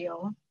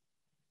scenario,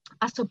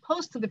 as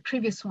opposed to the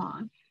previous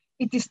one,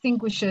 it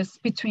distinguishes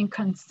between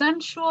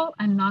consensual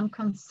and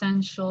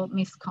non-consensual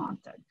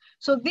misconduct.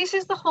 So this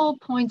is the whole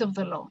point of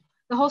the law,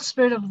 the whole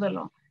spirit of the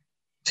law,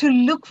 to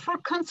look for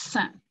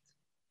consent.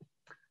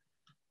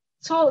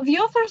 So the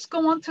authors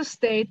go on to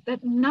state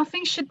that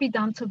nothing should be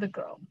done to the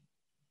girl.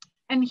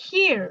 And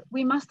here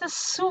we must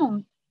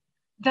assume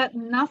that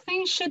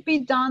nothing should be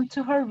done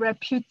to her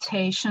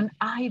reputation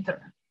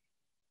either.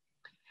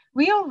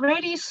 We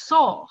already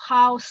saw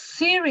how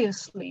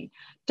seriously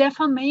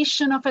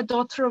defamation of a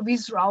daughter of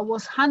Israel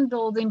was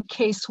handled in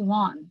case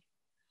 1.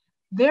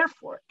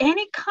 Therefore,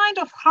 any kind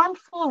of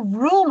harmful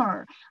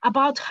rumor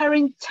about her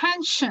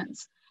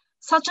intentions,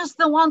 such as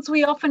the ones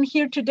we often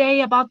hear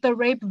today about the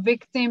rape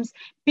victims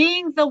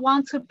being the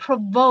ones who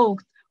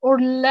provoked or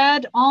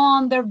led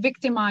on their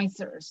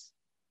victimizers,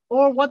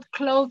 or what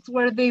clothes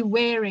were they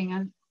wearing,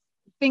 and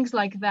things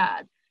like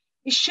that.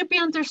 It should be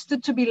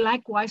understood to be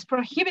likewise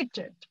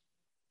prohibited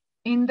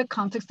in the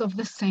context of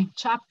the same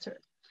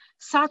chapter.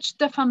 Such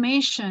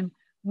defamation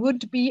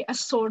would be a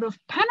sort of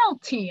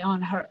penalty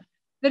on her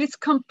that is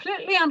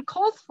completely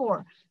uncalled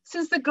for,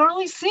 since the girl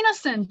is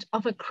innocent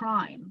of a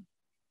crime.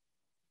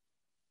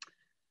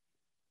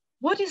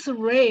 What is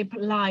rape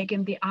like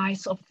in the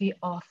eyes of the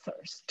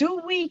authors?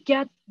 Do we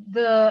get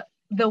the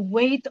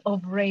weight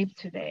of rape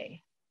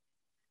today?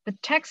 The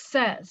text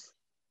says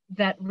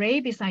that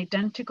rape is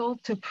identical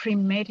to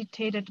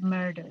premeditated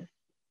murder,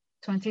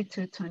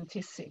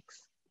 22-26.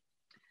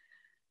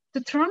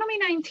 Deuteronomy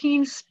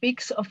 19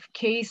 speaks of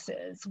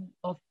cases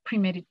of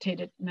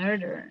premeditated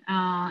murder.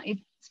 It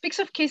speaks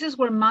of cases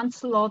where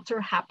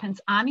manslaughter happens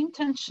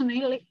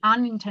unintentionally,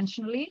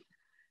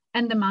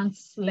 and the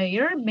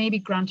manslayer may be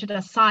granted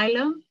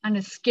asylum and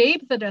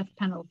escape the death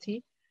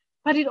penalty,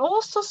 but it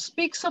also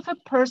speaks of a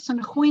person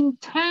who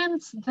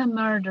intends the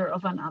murder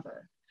of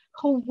another,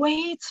 who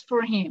waits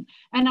for him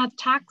and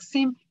attacks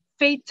him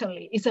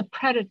fatally, is a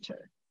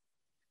predator.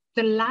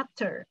 The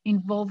latter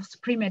involves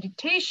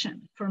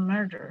premeditation for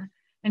murder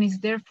and is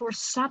therefore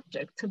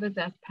subject to the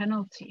death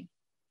penalty.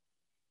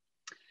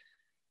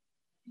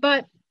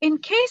 But in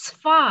case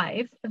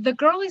 5, the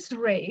girl is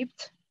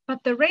raped,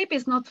 but the rape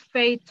is not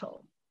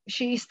fatal.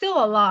 She is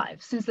still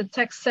alive, since the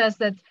text says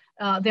that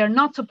they're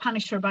not to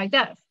punish her by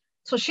death.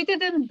 So she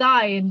didn't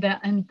die in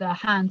the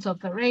hands of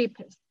the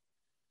rapist.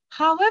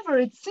 However,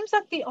 it seems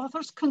that the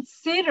authors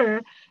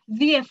consider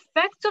the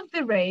effect of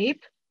the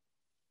rape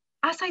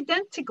as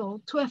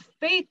identical to a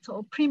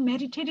fatal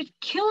premeditated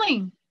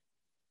killing.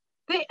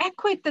 They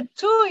equate the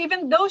two,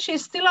 even though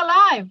she's still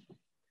alive.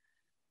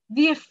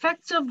 The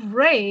effects of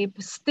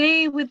rape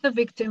stay with the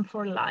victim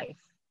for life.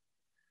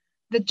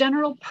 The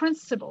general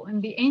principle in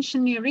the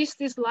ancient Near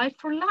East is life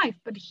for life,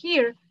 but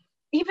here,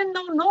 even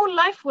though no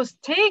life was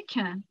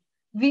taken,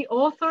 the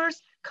authors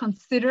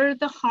consider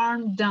the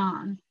harm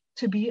done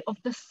to be of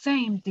the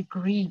same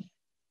degree.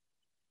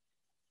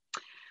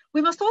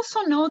 We must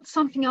also note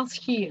something else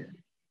here.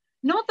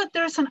 Note that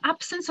there's an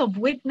absence of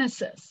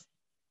witnesses.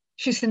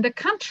 She's in the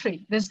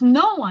country. There's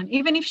no one.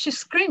 Even if she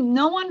screamed,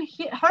 no one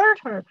heard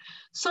her.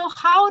 So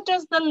how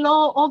does the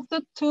law of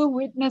the 2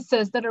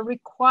 witnesses that are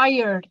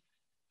required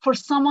for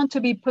someone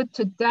to be put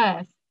to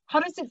death, how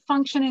does it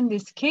function in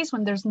this case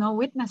when there's no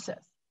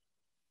witnesses?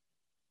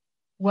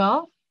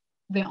 Well,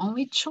 the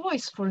only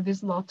choice for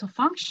this law to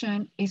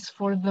function is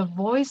for the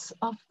voice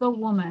of the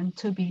woman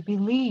to be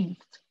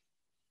believed.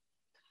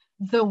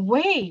 The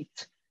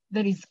weight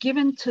that is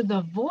given to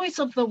the voice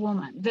of the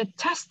woman, the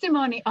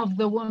testimony of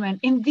the woman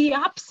in the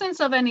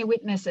absence of any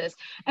witnesses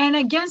and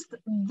against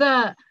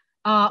the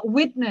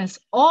witness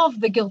of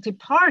the guilty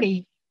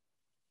party,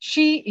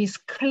 she is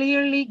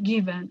clearly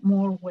given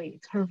more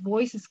weight. Her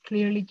voice is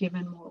clearly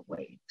given more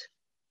weight.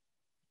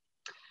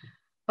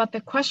 But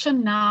the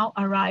question now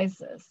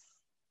arises,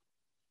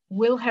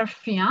 will her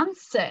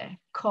fiancé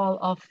call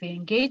off the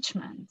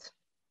engagement?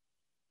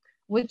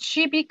 Would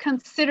she be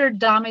considered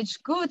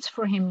damaged goods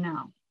for him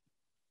now?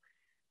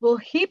 Will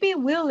he be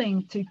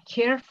willing to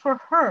care for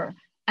her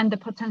and the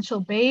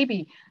potential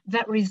baby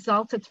that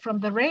resulted from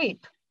the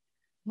rape?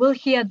 Will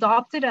he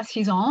adopt it as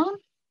his own?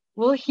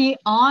 Will he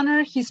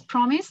honor his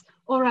promise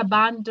or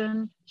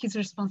abandon his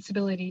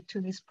responsibility to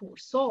this poor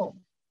soul?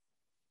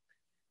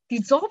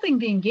 Dissolving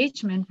the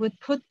engagement would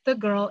put the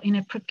girl in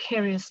a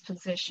precarious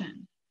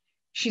position.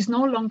 She's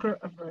no longer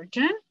a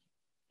virgin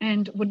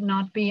and would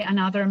not be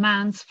another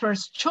man's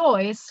first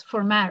choice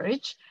for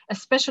marriage,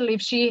 especially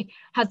if she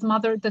has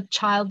mothered the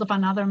child of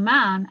another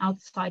man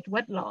outside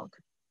wedlock.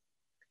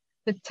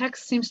 The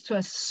text seems to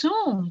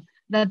assume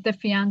that the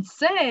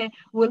fiancé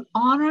will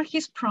honor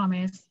his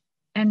promise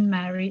and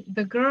marry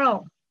the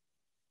girl.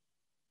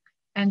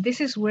 And this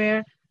is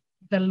where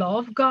the law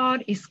of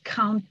God is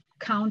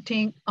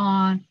counting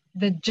on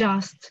the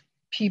just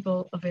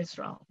people of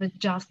Israel, the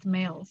just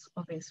males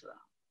of Israel.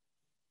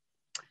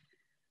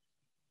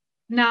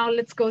 Now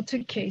let's go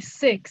to case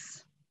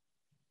 6.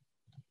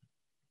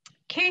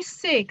 Case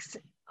 6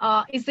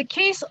 is the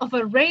case of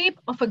a rape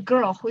of a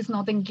girl who is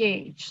not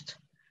engaged.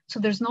 So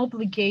there's no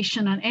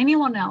obligation on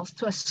anyone else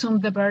to assume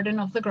the burden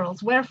of the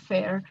girl's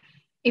welfare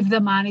if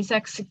the man is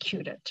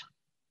executed.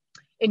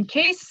 In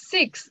case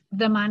 6,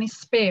 the man is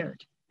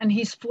spared and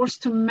he's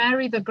forced to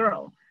marry the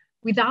girl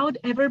without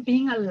ever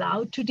being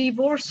allowed to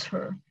divorce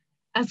her,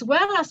 as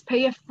well as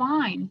pay a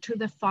fine to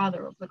the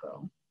father of the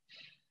girl.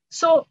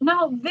 So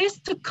now this,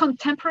 to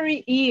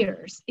contemporary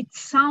ears, it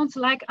sounds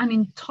like an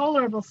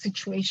intolerable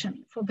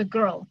situation for the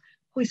girl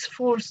who is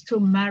forced to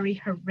marry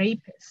her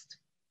rapist.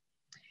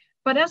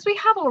 But as we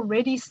have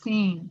already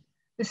seen,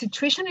 the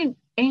situation in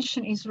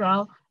ancient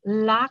Israel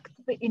lacked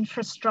the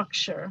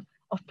infrastructure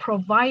of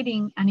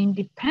providing an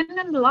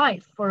independent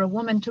life for a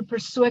woman to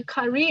pursue a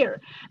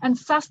career and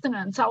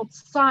sustenance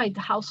outside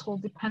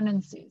household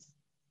dependencies.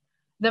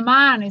 The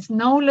man is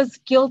no less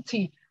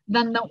guilty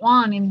than the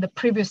one in the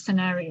previous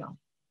scenario.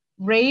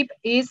 Rape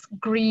is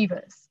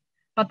grievous,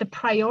 but the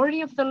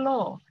priority of the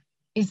law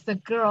is the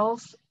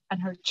girl's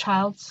and her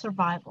child's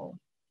survival.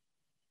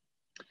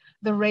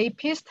 The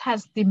rapist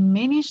has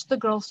diminished the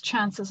girl's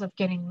chances of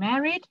getting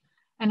married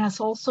and has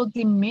also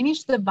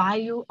diminished the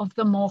value of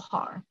the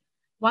mohar.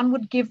 One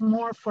would give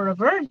more for a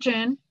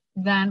virgin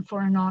than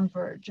for a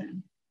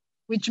non-virgin,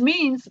 which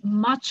means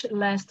much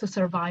less to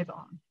survive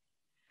on.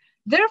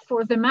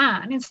 Therefore, the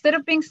man, instead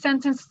of being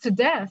sentenced to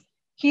death,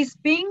 he's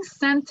being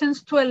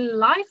sentenced to a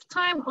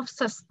lifetime of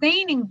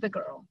sustaining the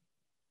girl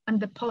and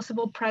the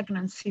possible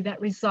pregnancy that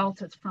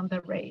resulted from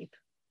the rape.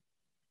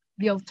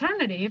 The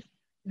alternative,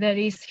 that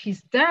is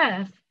his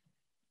death,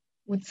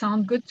 would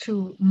sound good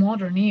to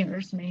modern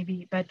ears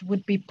maybe, but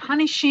would be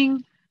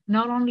punishing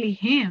not only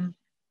him,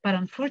 but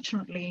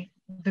unfortunately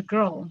the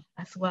girl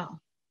as well.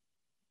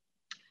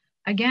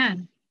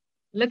 Again,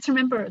 let's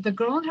remember the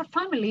girl and her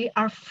family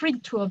are free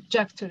to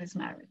object to this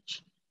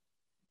marriage.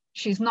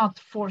 She's not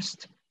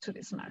forced to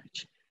this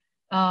marriage.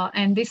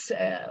 And this,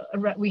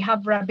 we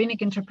have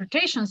rabbinic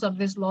interpretations of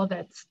this law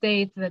that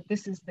state that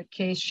this is the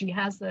case. She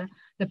has the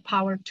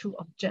power to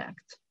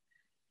object.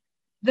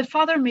 The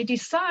father may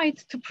decide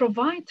to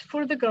provide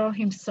for the girl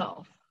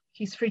himself.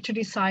 He's free to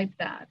decide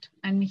that.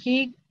 And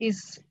he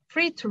is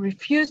free to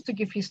refuse to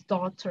give his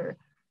daughter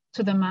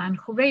to the man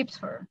who raped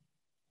her.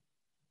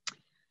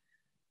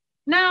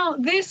 Now,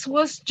 this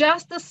was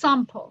just a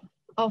sample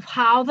of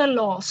how the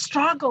law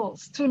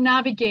struggles to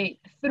navigate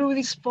through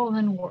this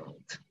fallen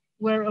world,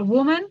 where a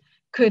woman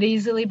could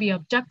easily be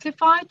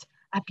objectified,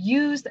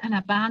 abused, and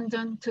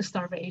abandoned to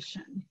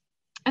starvation.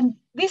 And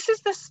this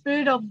is the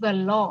spirit of the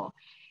law.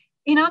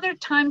 In other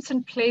times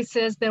and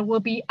places, there will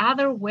be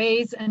other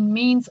ways and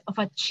means of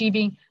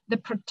achieving the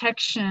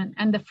protection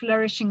and the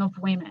flourishing of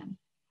women.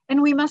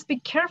 And we must be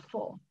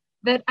careful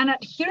that an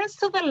adherence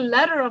to the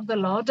letter of the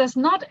law does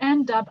not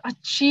end up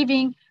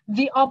achieving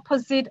the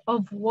opposite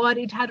of what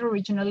it had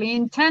originally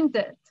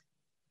intended.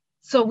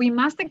 So we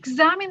must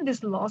examine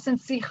these laws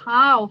and see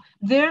how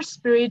their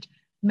spirit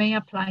may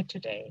apply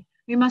today.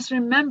 We must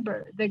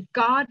remember that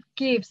God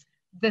gives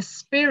the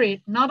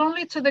spirit not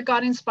only to the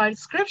God-inspired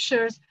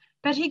scriptures,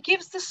 but he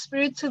gives the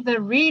spirit to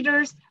the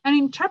readers and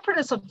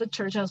interpreters of the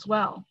church as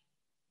well,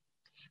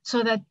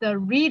 so that the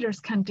readers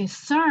can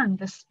discern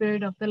the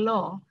spirit of the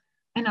law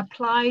and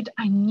apply it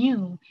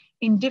anew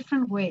in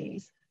different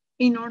ways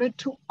in order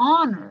to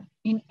honor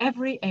in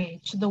every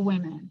age the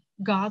women,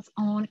 God's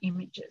own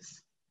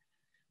images.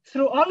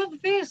 Through all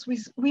of this,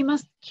 we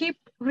must keep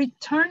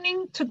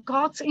returning to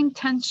God's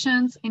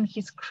intentions in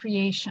his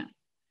creation,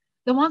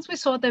 the ones we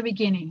saw at the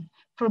beginning,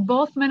 for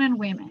both men and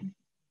women,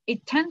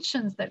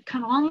 intentions that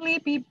can only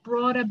be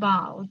brought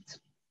about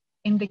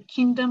in the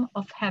kingdom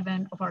of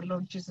heaven of our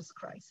Lord Jesus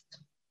Christ.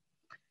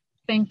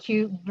 Thank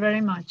you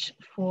very much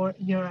for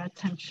your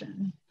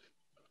attention.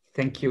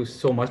 Thank you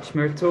so much,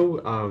 Myrto.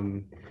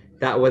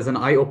 That was an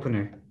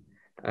eye-opener,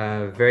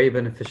 very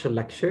beneficial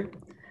lecture.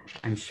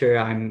 I'm sure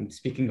I'm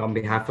speaking on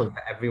behalf of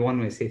everyone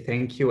when I say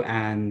thank you,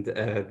 and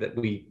that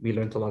we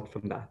learned a lot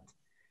from that.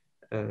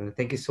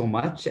 Thank you so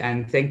much,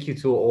 and thank you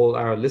to all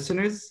our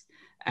listeners.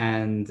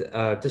 And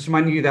just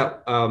reminding you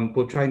that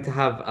we're trying to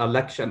have a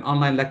lecture, an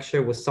online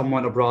lecture with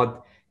someone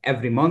abroad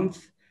every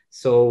month.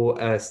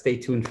 So stay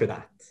tuned for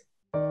that.